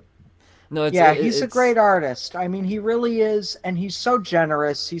 Yep. No. He's a great artist. I mean, he really is, and he's so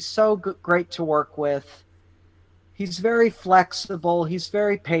generous. He's so great to work with. He's very flexible. He's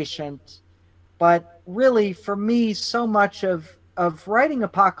very patient. But really, for me, so much of writing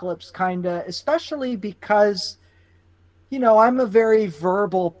Apocalypse kinda, especially because, I'm a very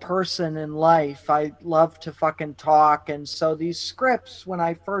verbal person in life. I love to fucking talk, and so these scripts, when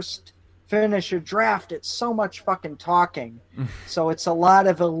I first finish a draft, it's so much fucking talking. So it's a lot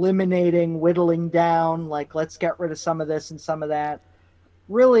of eliminating, whittling down, let's get rid of some of this and some of that.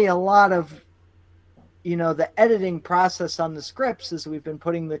 Really a lot of, the editing process on the scripts as we've been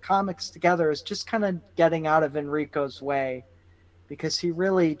putting the comics together is just kind of getting out of Enrico's way. Because he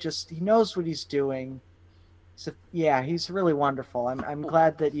really he knows what he's doing. So he's really wonderful. I'm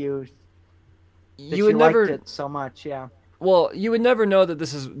glad that you liked it so much. Yeah. Well, you would never know that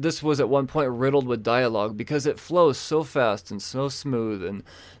this was at one point riddled with dialogue because it flows so fast and so smooth, and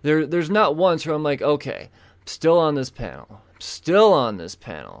there's not once where I'm like, okay, I'm still on this panel.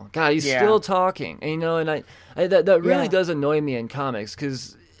 God, he's still talking. And, and I that really does annoy me in comics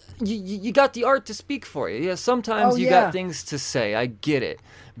because. You got the art to speak for you. Yeah, sometimes you got things to say. I get it.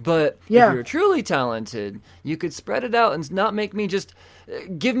 But if you're truly talented, you could spread it out and not make me just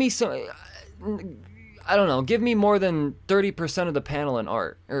give me some. I don't know. Give me more than 30% of the panel in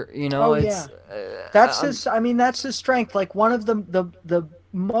art, or that's his. I mean, that's his strength. One of the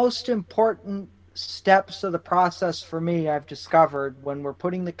most important steps of the process for me, I've discovered when we're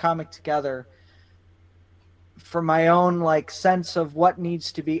putting the comic together. For my own sense of what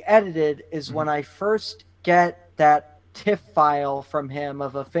needs to be edited is when I first get that TIFF file from him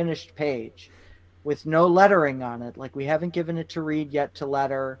of a finished page with no lettering on it. We haven't given it to Reed yet to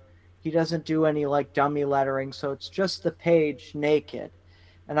letter. He doesn't do any dummy lettering, so it's just the page naked.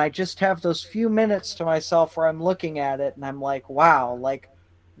 And I just have those few minutes to myself where I'm looking at it and I'm like, wow,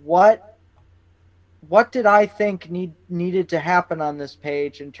 what did I think needed to happen on this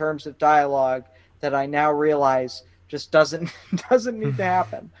page in terms of dialogue that I now realize just doesn't need to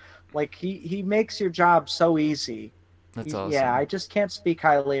happen. He makes your job so easy. That's awesome. Yeah, I just can't speak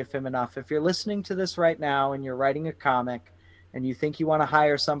highly of him enough. If you're listening to this right now and you're writing a comic and you think you want to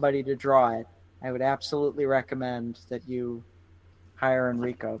hire somebody to draw it, I would absolutely recommend that you hire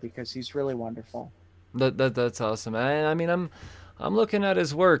Enrico because he's really wonderful. That's awesome. I mean, I'm looking at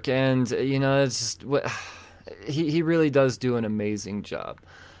his work and it's he really does do an amazing job.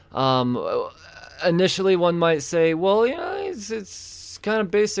 Initially, one might say, well, it's kind of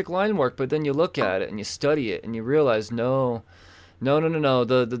basic line work, but then you look at it and you study it and you realize, no.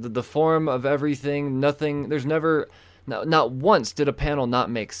 The form of everything, nothing. There's never, not once did a panel not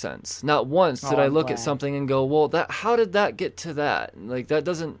make sense. Not once did I look at something and go, well, how did that get to that? That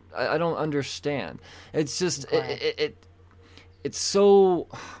doesn't. I don't understand. It's just it's so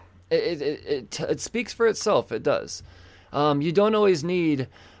it speaks for itself. It does. You don't always need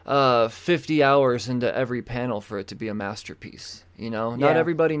 50 hours into every panel for it to be a masterpiece. Not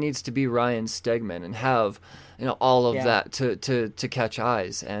everybody needs to be Ryan Stegman and have all of that to catch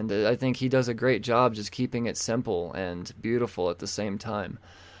eyes. And I think he does a great job just keeping it simple and beautiful at the same time.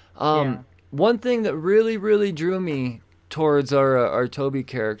 One thing that really, really drew me towards our Toby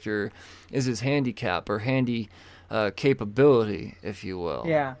character is his handicap or handy capability, if you will.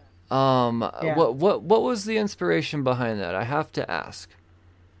 What was the inspiration behind that? I have to ask.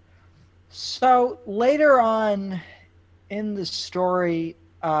 So later on in the story,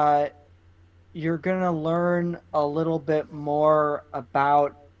 you're going to learn a little bit more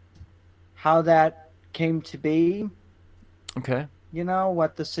about how that came to be. Okay.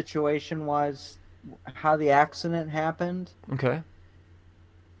 What the situation was, how the accident happened. Okay.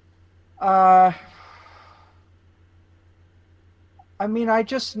 I mean, I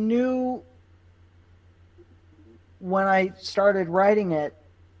just knew when I started writing it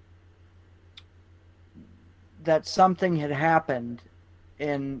that something had happened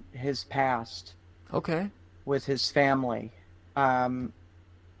in his past. Okay. With his family. And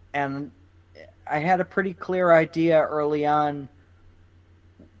I had a pretty clear idea early on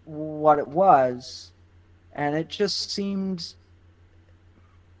what it was, and it just seemed...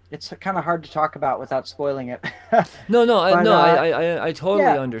 It's kind of hard to talk about without spoiling it. I totally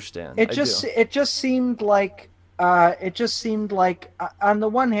understand. It just seemed like on the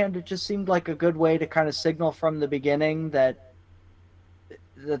one hand, it just seemed like a good way to kind of signal from the beginning that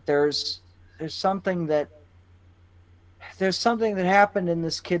there's something that happened in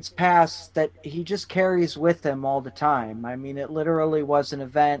this kid's past that he just carries with him all the time. I mean, it literally was an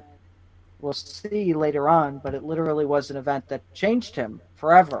event. We'll see later on, but it literally was an event that changed him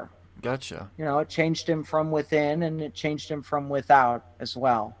forever. Gotcha. It changed him from within, and it changed him from without as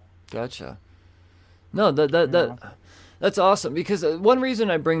well. Gotcha. No, that's awesome, because one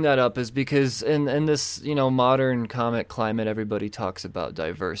reason I bring that up is because in this, modern comic climate, everybody talks about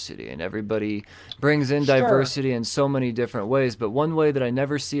diversity, and everybody brings in diversity in so many different ways, but one way that I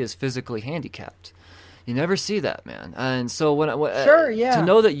never see is physically handicapped. You never see that, man. And so to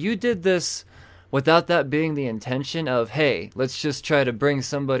know that you did this without that being the intention of, hey, let's just try to bring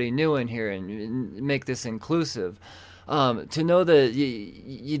somebody new in here and make this inclusive. To know that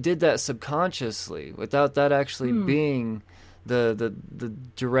you did that subconsciously without that actually being the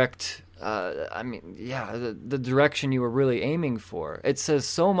direct, the direction you were really aiming for. It says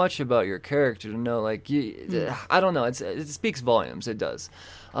so much about your character to know, I don't know, it speaks volumes. It does.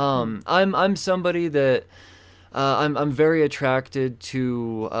 I'm somebody that I'm very attracted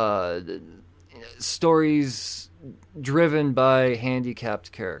to stories driven by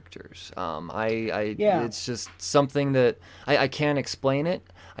handicapped characters. It's just something that I can't explain it.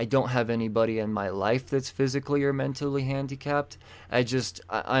 I don't have anybody in my life that's physically or mentally handicapped.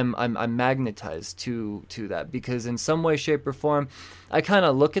 I'm magnetized to that, because in some way, shape, or form, I kind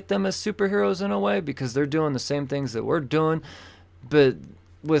of look at them as superheroes in a way, because they're doing the same things that we're doing, but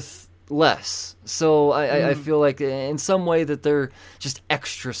with less. So I feel like in some way that they're just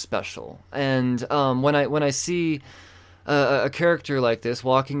extra special. And when I see a character like this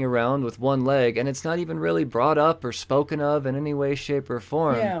walking around with one leg, and it's not even really brought up or spoken of in any way, shape, or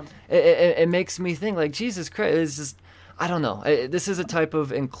form, it makes me think, like, Jesus Christ, it's just, I don't know. This is a type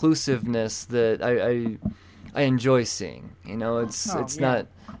of inclusiveness that I enjoy seeing. It's not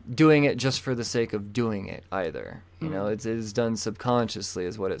doing it just for the sake of doing it either. It is done subconsciously,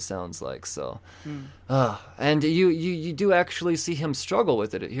 is what it sounds like. So, and you do actually see him struggle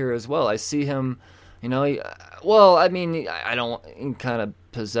with it here as well. I see him, I don't kind of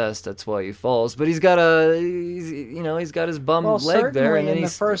possessed. That's why he falls. But he's got his bum leg there. And in the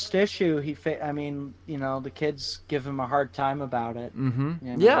first issue, the kids give him a hard time about it.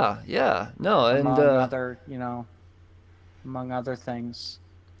 Mm-hmm. Yeah. No, among other things.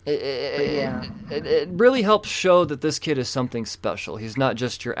 It really helps show that this kid is something special. He's not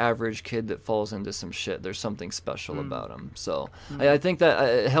just your average kid that falls into some shit. There's something special about him. So I think that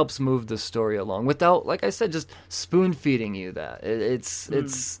it helps move the story along without, like I said, just spoon feeding you that.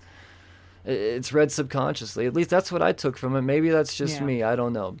 It's read subconsciously. At least that's what I took from it. Maybe that's just me. I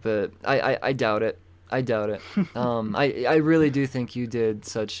don't know, but I doubt it. I doubt it. I really do think you did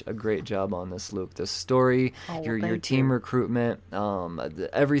such a great job on this, Luke. The story, your team recruitment,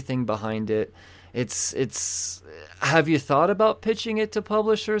 everything behind it. It's. Have you thought about pitching it to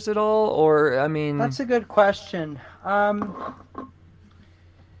publishers at all, or That's a good question.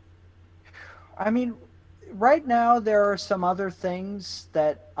 Right now there are some other things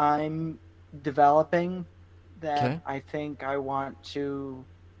that I'm developing that Okay. I think I want to.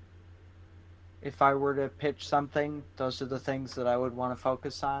 If I were to pitch something, those are the things that I would want to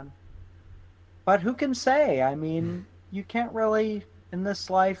focus on. But who can say? I mean, you can't really, in this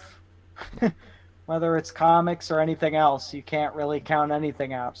life, whether it's comics or anything else, you can't really count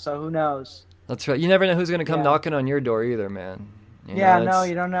anything out. So who knows? That's right. You never know who's going to come Yeah. knocking on your door either, man. You Yeah, know, no, it's-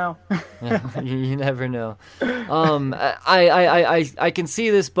 you don't know. you never know. I can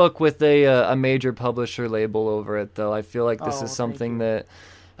see this book with a major publisher label over it, though. I feel like this Oh, is thank something you. that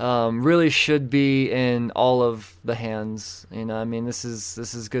really should be in all of the hands. You know, I mean, this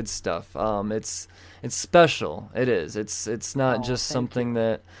is good stuff. It's special. It is. It's not Oh, just thank something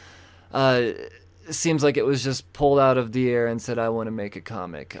that it seems like it was just pulled out of the air and said, "I want to make a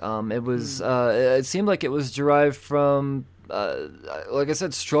comic." It was. It seemed like it was derived from. Like I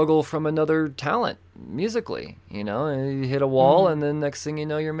said, struggle from another talent musically. You know, and you hit a wall, and then next thing you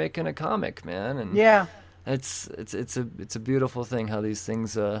know, you're making a comic, man. And Yeah. it's a beautiful thing how these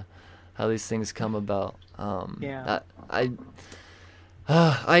things come about. Yeah.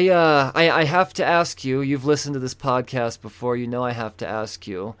 I have to ask you. You've listened to this podcast before. You know I have to ask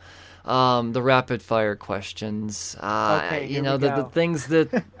you. The rapid fire questions. Okay, you here know we the go. things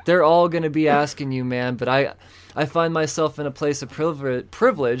that they're all going to be asking you, man. But I find myself in a place of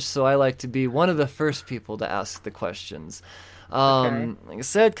privilege, so I like to be one of the first people to ask the questions. Okay. Like I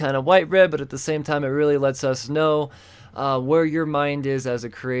said, kind of white bread, but at the same time, it really lets us know where your mind is as a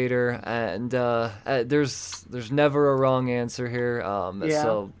creator, and there's never a wrong answer here. Yeah.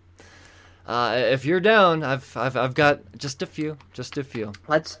 So if you're down, I've got just a few.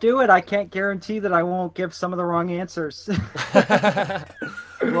 Let's do it. I can't guarantee that I won't give some of the wrong answers.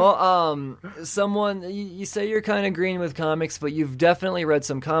 Well, you say you're kind of green with comics, but you've definitely read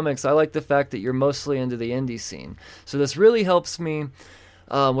some comics. I like the fact that you're mostly into the indie scene. So this really helps me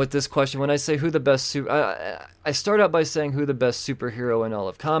with this question. When I say who the best I start out by saying who the best superhero in all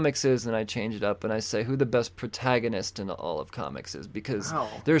of comics is, and I change it up and I say who the best protagonist in all of comics is, because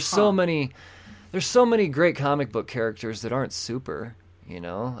there's so many great comic book characters that aren't super. You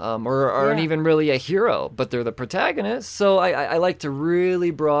know, or aren't Yeah. even really a hero, but they're the protagonist. So I like to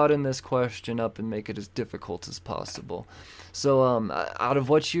really broaden this question up and make it as difficult as possible. So out of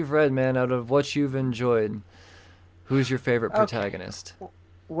what you've read, man, out of what you've enjoyed, who's your favorite protagonist?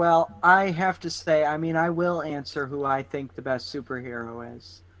 Well, I have to say, I mean, I will answer who I think the best superhero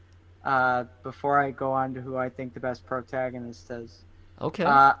is before I go on to who I think the best protagonist is. Okay.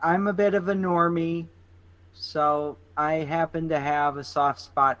 I'm a bit of a normie, so I happen to have a soft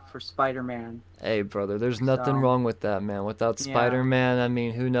spot for Spider-Man. Hey, brother, there's nothing wrong with that, man. Without Yeah. Spider-Man, I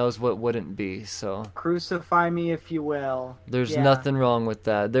mean, who knows what wouldn't be, so... Crucify me if you will. There's Yeah. nothing wrong with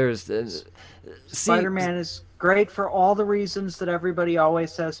that. Spider-Man is great for all the reasons that everybody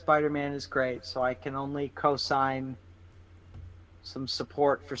always says Spider-Man is great, so I can only co-sign some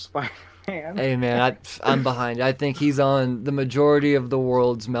support for Spider-Man. Hey, man, I'm behind you. I think he's on the majority of the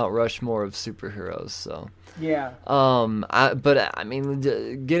world's Mount Rushmore of superheroes, so... Yeah. But I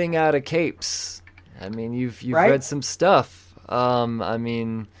mean, getting out of capes. I mean, you've Right? read some stuff. I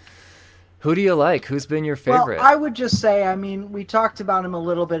mean, who do you like? Who's been your favorite? Well, I would just say, I mean, we talked about him a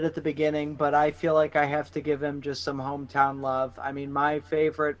little bit at the beginning, but I feel like I have to give him just some hometown love. I mean, my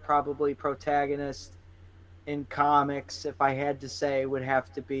favorite probably protagonist in comics, if I had to say, would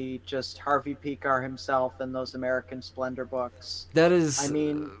have to be just Harvey Pekar himself in those American Splendor books. That is, I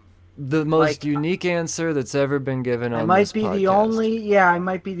mean, the most like, unique answer that's ever been given on I might this be podcast. I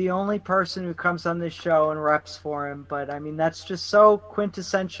might be the only person who comes on this show and reps for him, but I mean, that's just so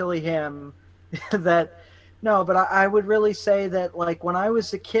quintessentially him that, no, but I would really say that, like, when I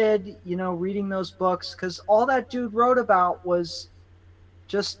was a kid, you know, reading those books, because all that dude wrote about was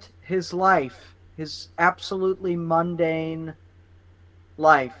just his life, his absolutely mundane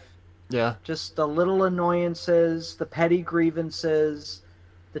life. Yeah. Just the little annoyances, the petty grievances,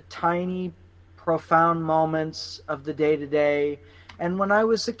 the tiny, profound moments of the day-to-day. And when I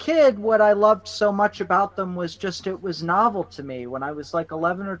was a kid, what I loved so much about them was just it was novel to me. When I was like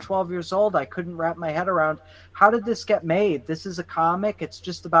 11 or 12 years old, I couldn't wrap my head around, how did this get made? This is a comic. It's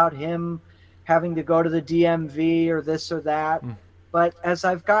just about him having to go to the DMV or this or that. But as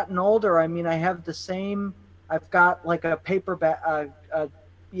I've gotten older, I mean, I have the same, I've got like a paperback,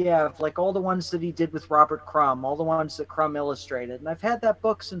 like all the ones that he did with Robert Crumb, all the ones that Crumb illustrated. And I've had that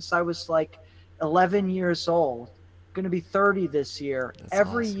book since I was like 11 years old. I'm going to be 30 this year. That's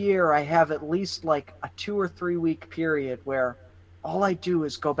Every awesome. year I have at least like a 2 or 3 week period where all I do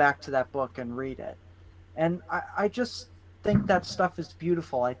is go back to that book and read it. And I just think that stuff is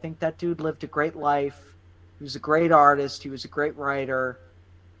beautiful. I think that dude lived a great life. He was a great artist. He was a great writer.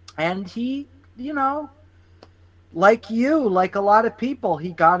 And he, you know, like a lot of people,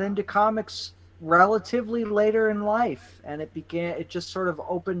 he got into comics relatively later in life, and it just sort of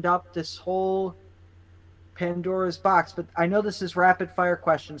opened up this whole Pandora's box. But I know this is rapid fire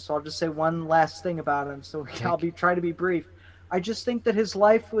questions, so I'll just say one last thing about him. So I'll try to be brief. I just think that his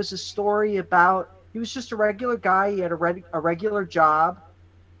life was a story about, he was just a regular guy. He had a regular job,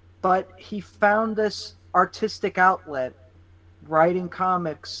 but he found this artistic outlet, writing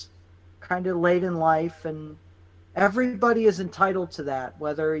comics, kind of late in life, and everybody is entitled to that,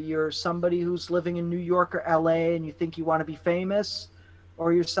 whether you're somebody who's living in New York or LA and you think you want to be famous,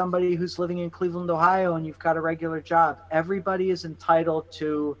 or you're somebody who's living in Cleveland, Ohio, and you've got a regular job. Everybody is entitled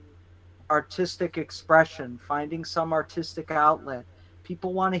to artistic expression, finding some artistic outlet.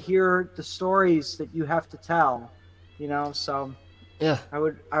 People want to hear the stories that you have to tell, so yeah, I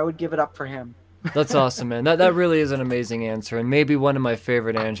would give it up for him. That's awesome, man. That really is an amazing answer, and maybe one of my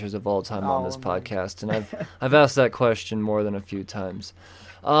favorite answers of all time on this podcast. And I've asked that question more than a few times.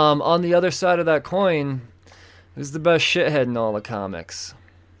 On the other side of that coin, who's the best shithead in all the comics?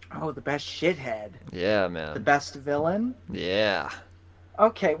 Oh, the best shithead. Yeah, man. The best villain? Yeah.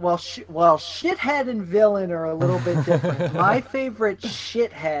 Okay, well, shithead and villain are a little bit different. My favorite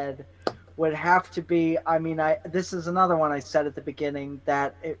shithead would have to be, this is another one I said at the beginning,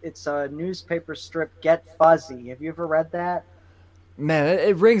 that it's a newspaper strip, Get Fuzzy. Have you ever read that? Man,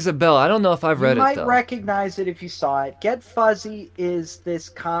 it rings a bell. I don't know if I've read it, though. You might recognize it if you saw it. Get Fuzzy is this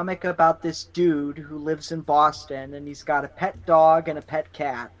comic about this dude who lives in Boston, and he's got a pet dog and a pet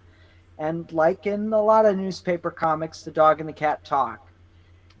cat. And like in a lot of newspaper comics, the dog and the cat talk.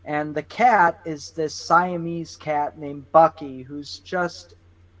 And the cat is this Siamese cat named Bucky, who's just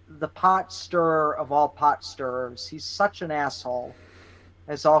the pot stirrer of all pot stirrers. He's such an asshole,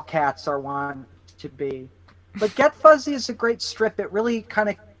 as all cats are wont to be. But Get Fuzzy is a great strip. It really kind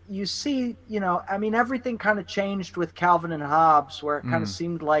of, you see, everything kind of changed with Calvin and Hobbes, where it kind of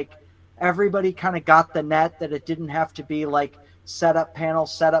seemed like everybody kind of got the net, that it didn't have to be like setup panel,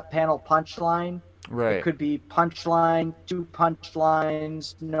 punchline. Right. It could be punchline, 2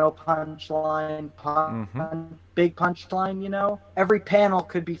 punchlines, no punchline, big punchline, Every panel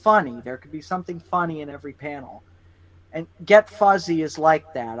could be funny. There could be something funny in every panel. And Get Fuzzy is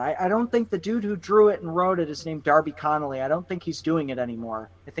like that. I don't think the dude who drew it and wrote it is named Darby Connolly. I don't think he's doing it anymore.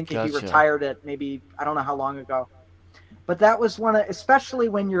 I think he retired it maybe, I don't know how long ago. But that was one of, especially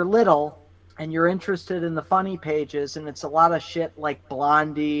when you're little and you're interested in the funny pages, and it's a lot of shit like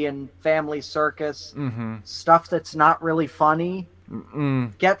Blondie and Family Circus, stuff that's not really funny.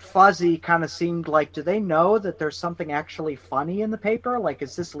 Get Fuzzy kind of seemed like, do they know that there's something actually funny in the paper? Like,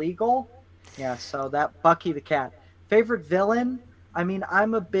 is this legal? Yeah, so that Bucky the cat. Favorite villain?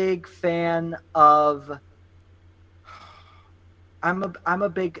 I'm a big fan of...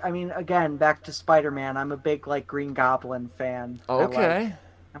 again, back to Spider-Man, I'm a big, Green Goblin fan. Okay.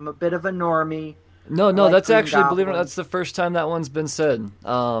 I'm a bit of a normie. No, that's Green actually, believe it or not, that's the first time that one's been said.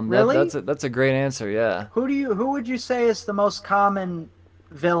 Really? That's a great answer, yeah. Who would you say is the most common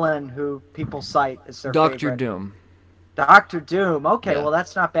villain who people cite as their favorite? Dr. Doom. Dr. Doom. Okay, Yeah. well,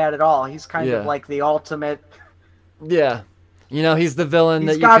 that's not bad at all. He's kind of like the ultimate... Yeah. He's the villain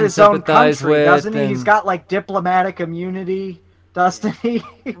that you got can his own sympathize country, with. doesn't he? He's got, diplomatic immunity, doesn't he?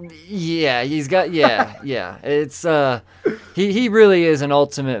 Yeah, he's got, yeah. It's, he really is an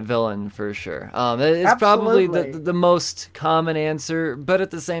ultimate villain for sure. It's probably the most common answer, but at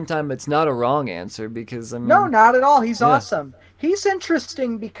the same time, it's not a wrong answer because, No, not at all. He's awesome. He's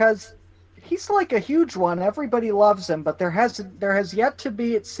interesting because he's like a huge one. Everybody loves him, but there has yet to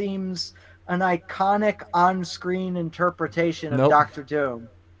be, it seems, an iconic on-screen interpretation of Dr. Doom.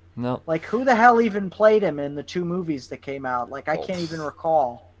 No. Who the hell even played him in the 2 movies that came out? I can't even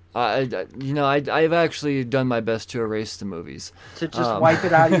recall. I've actually done my best to erase the movies. To just wipe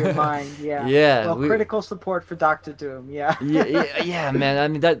it out of your mind, yeah. Yeah. Well, critical support for Dr. Doom, yeah. yeah,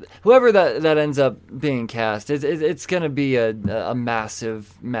 man. That whoever that ends up being cast, it's going to be a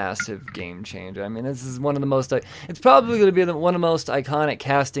massive, massive game changer. This is one of the most. It's probably going to be one of the most iconic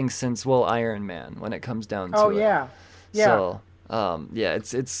castings since Iron Man when it comes down to it. Oh yeah. So,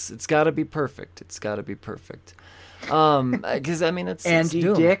 it's got to be perfect. It's got to be perfect. Because it's Andy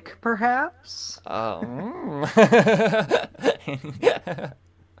Doom. Dick, perhaps. Oh.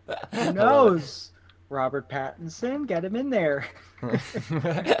 Who knows? Robert Pattinson, get him in there.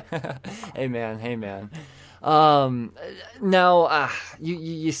 Hey man. Now,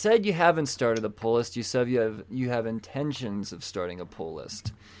 you said you haven't started a pull list. You said you have intentions of starting a pull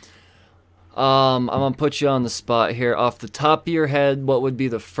list. I'm gonna put you on the spot here. Off the top of your head, what would be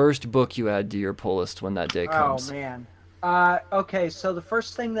the first book you add to your pull list when that day comes? Oh man, Okay, so the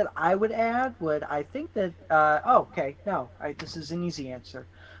first thing that I would add I think that, this is an easy answer.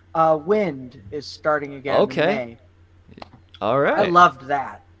 Wind is starting again in May. All right. I loved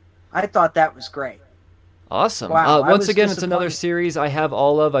that. I thought that was great. Awesome. Wow, Once again, it's another series I have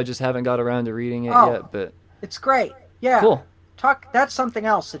all of. I just haven't got around to reading it yet, but it's great. Yeah. Cool. That's something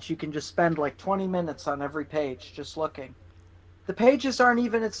else that you can just spend like 20 minutes on every page just looking. The pages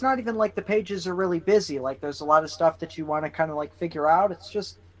it's not even like the pages are really busy. Like there's a lot of stuff that you want to kind of like figure out.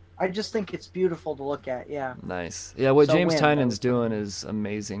 I just think it's beautiful to look at. Yeah. Nice. Yeah. What James Tynion's doing is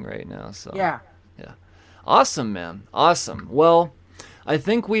amazing right now. So yeah. Awesome, man. Awesome. Well, I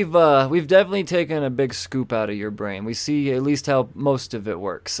think we've definitely taken a big scoop out of your brain. We see at least how most of it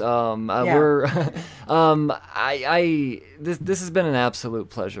works. This has been an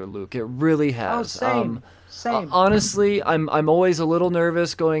absolute pleasure, Luke. It really has. Oh, same. Same. Honestly, I'm always a little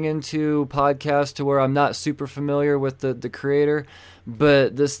nervous going into podcasts to where I'm not super familiar with the creator,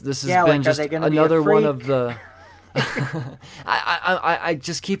 but this has been just another one of the. I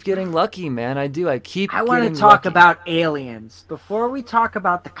just keep getting lucky, man. I want to talk about aliens before we talk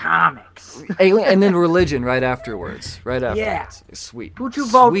about the comics. Alien, and then religion right afterwards. Yeah. Sweet. Who'd you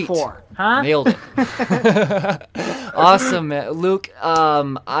vote for? Huh? Nailed it. Awesome, man. Luke,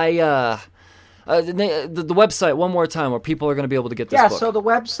 the website one more time where people are going to be able to get this book. Yeah, so the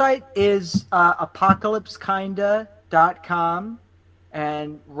website is apocalypsekinda.com.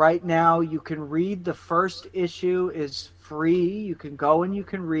 And right now you can read the first issue is free. You can go and you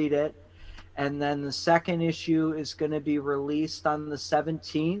can read it. And then the second issue is going to be released on the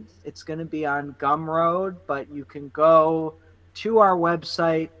 17th. It's going to be on Gumroad, but you can go to our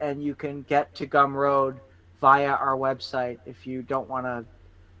website and you can get to Gumroad via our website if you don't want to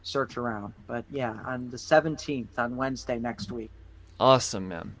search around. But yeah, on the 17th, on Wednesday next week. Awesome,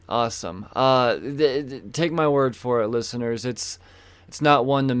 man. Awesome. Take my word for it, listeners. It's not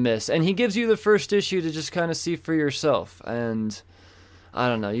one to miss. And he gives you the first issue to just kind of see for yourself. And I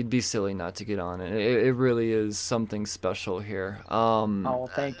don't know, you'd be silly not to get on it. It really is something special here.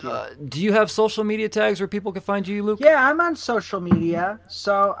 Thank you. Do you have social media tags where people can find you, Luke? Yeah, I'm on social media.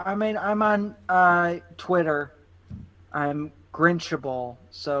 So, I'm on Twitter. I'm Grinchable.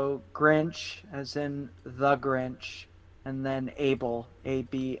 So, Grinch, as in the Grinch, and then Able,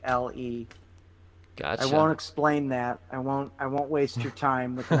 A-B-L-E. Gotcha. I won't explain that. I won't waste your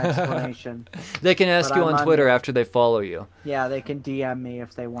time with an explanation. They can ask you on Twitter after they follow you. Yeah, they can DM me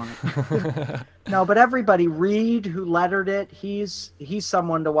if they want. No, but everybody, Reed, who lettered it, he's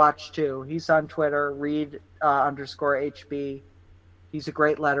someone to watch too. He's on Twitter, Reed _HB. He's a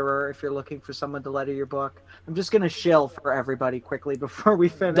great letterer if you're looking for someone to letter your book. I'm just going to shill for everybody quickly before we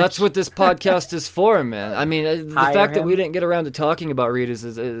finish. That's what this podcast is for, man. I mean, the fact that we didn't get around to talking about Reed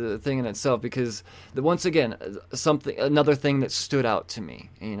is a thing in itself because, once again, another thing that stood out to me.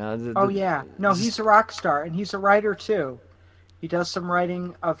 You know. He's a rock star, and he's a writer too. He does some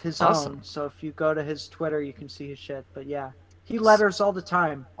writing of his own. So if you go to his Twitter, you can see his shit. But yeah, he letters all the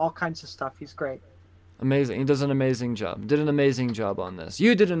time, all kinds of stuff. He's great. Amazing. He does an amazing job. Did an amazing job on this.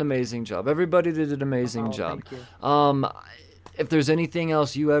 You did an amazing job. Everybody did an amazing job. Thank you. If there's anything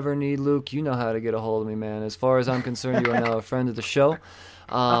else you ever need, Luke, you know how to get a hold of me, man. As far as I'm concerned, you are now a friend of the show.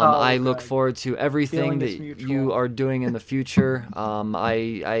 I look forward to everything that you are doing in the future.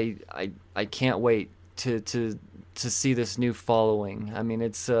 I can't wait to see this new following. I mean,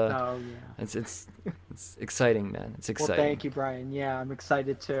 it's exciting, man. It's exciting. Well, thank you, Brian. Yeah, I'm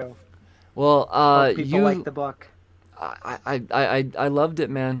excited too. Well, people like the book. I loved it,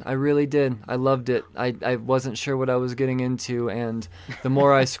 man. I really did. I loved it. I wasn't sure what I was getting into, and the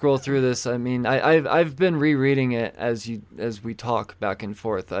more I scroll through this, I mean, I've been rereading it as we talk back and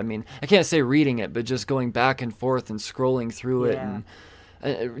forth. I mean, I can't say reading it, but just going back and forth and scrolling through it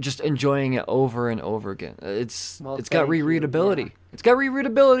and just enjoying it over and over again. It's got rereadability. Yeah. It's got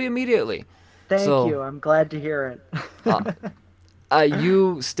rereadability immediately. Thank you. I'm glad to hear it.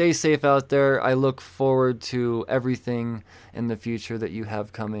 You stay safe out there. I look forward to everything in the future that you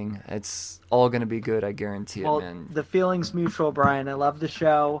have coming. It's all going to be good, I guarantee it, man. The feeling's mutual, Brian. I love the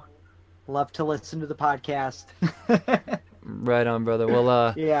show. Love to listen to the podcast. Right on, brother.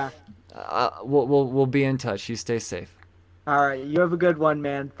 Well, we'll be in touch. You stay safe. All right. You have a good one,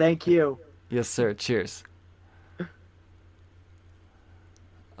 man. Thank you. Yes, sir. Cheers.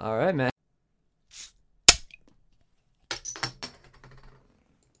 All right, man.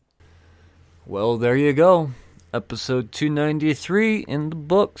 Well, there you go. Episode 293 in the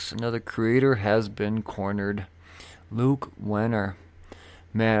books. Another creator has been cornered. Luke Wenner.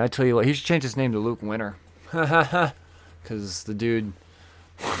 Man, I tell you what, he should change his name to Luke Winner. Because the dude...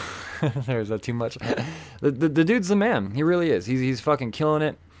 There's that too much. The dude's the man. He really is. He's fucking killing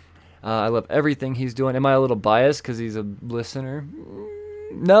it. I love everything he's doing. Am I a little biased because he's a listener?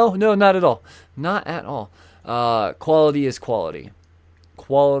 No, not at all. Not at all. Quality is quality.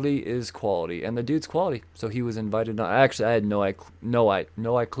 Quality is quality, and the dude's quality. So he was invited on. Actually, I had no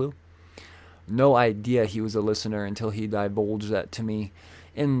idea he was a listener until he divulged that to me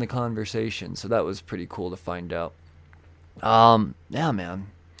in the conversation. So that was pretty cool to find out. Yeah, man.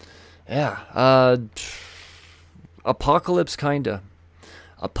 Yeah. Apocalypse kinda.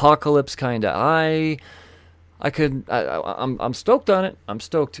 I'm stoked on it. I'm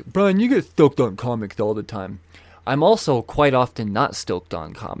stoked. Brian, you get stoked on comics all the time. I'm also quite often not stoked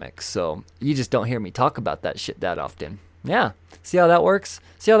on comics, so you just don't hear me talk about that shit that often. Yeah. See how that works?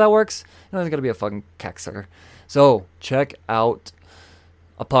 No one's gonna be a fucking cacksucker. So, check out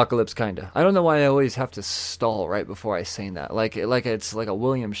Apocalypse Kinda. I don't know why I always have to stall right before I say that. Like it's like a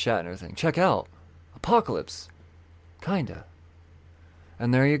William Shatner thing. Check out Apocalypse Kinda.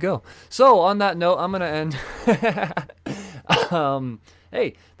 And there you go. So, on that note, I'm going to end.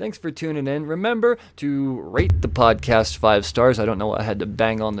 Hey, thanks for tuning in. Remember to rate the podcast 5 stars. I don't know what I had to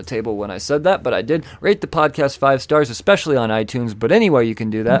bang on the table when I said that, but I did. Rate the podcast 5 stars, especially on iTunes, but anywhere you can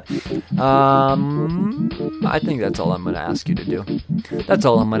do that. I think that's all I'm going to ask you to do. That's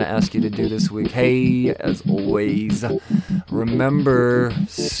all I'm going to ask you to do this week. Hey, as always, remember,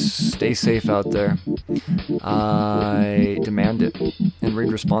 stay safe out there. I demand it. And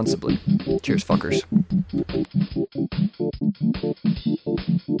read responsibly. Cheers, fuckers.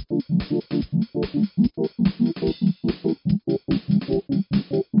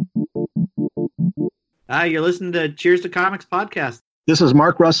 You're listening to Cheers to Comics podcast. This is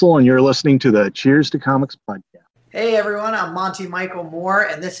Mark Russell, and you're listening to the Cheers to Comics podcast. Hey, everyone. I'm Monty Michael Moore,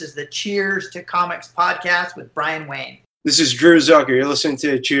 and this is the Cheers to Comics podcast with Brian Wayne. This is Drew Zucker. You're listening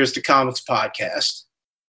to Cheers to Comics podcast.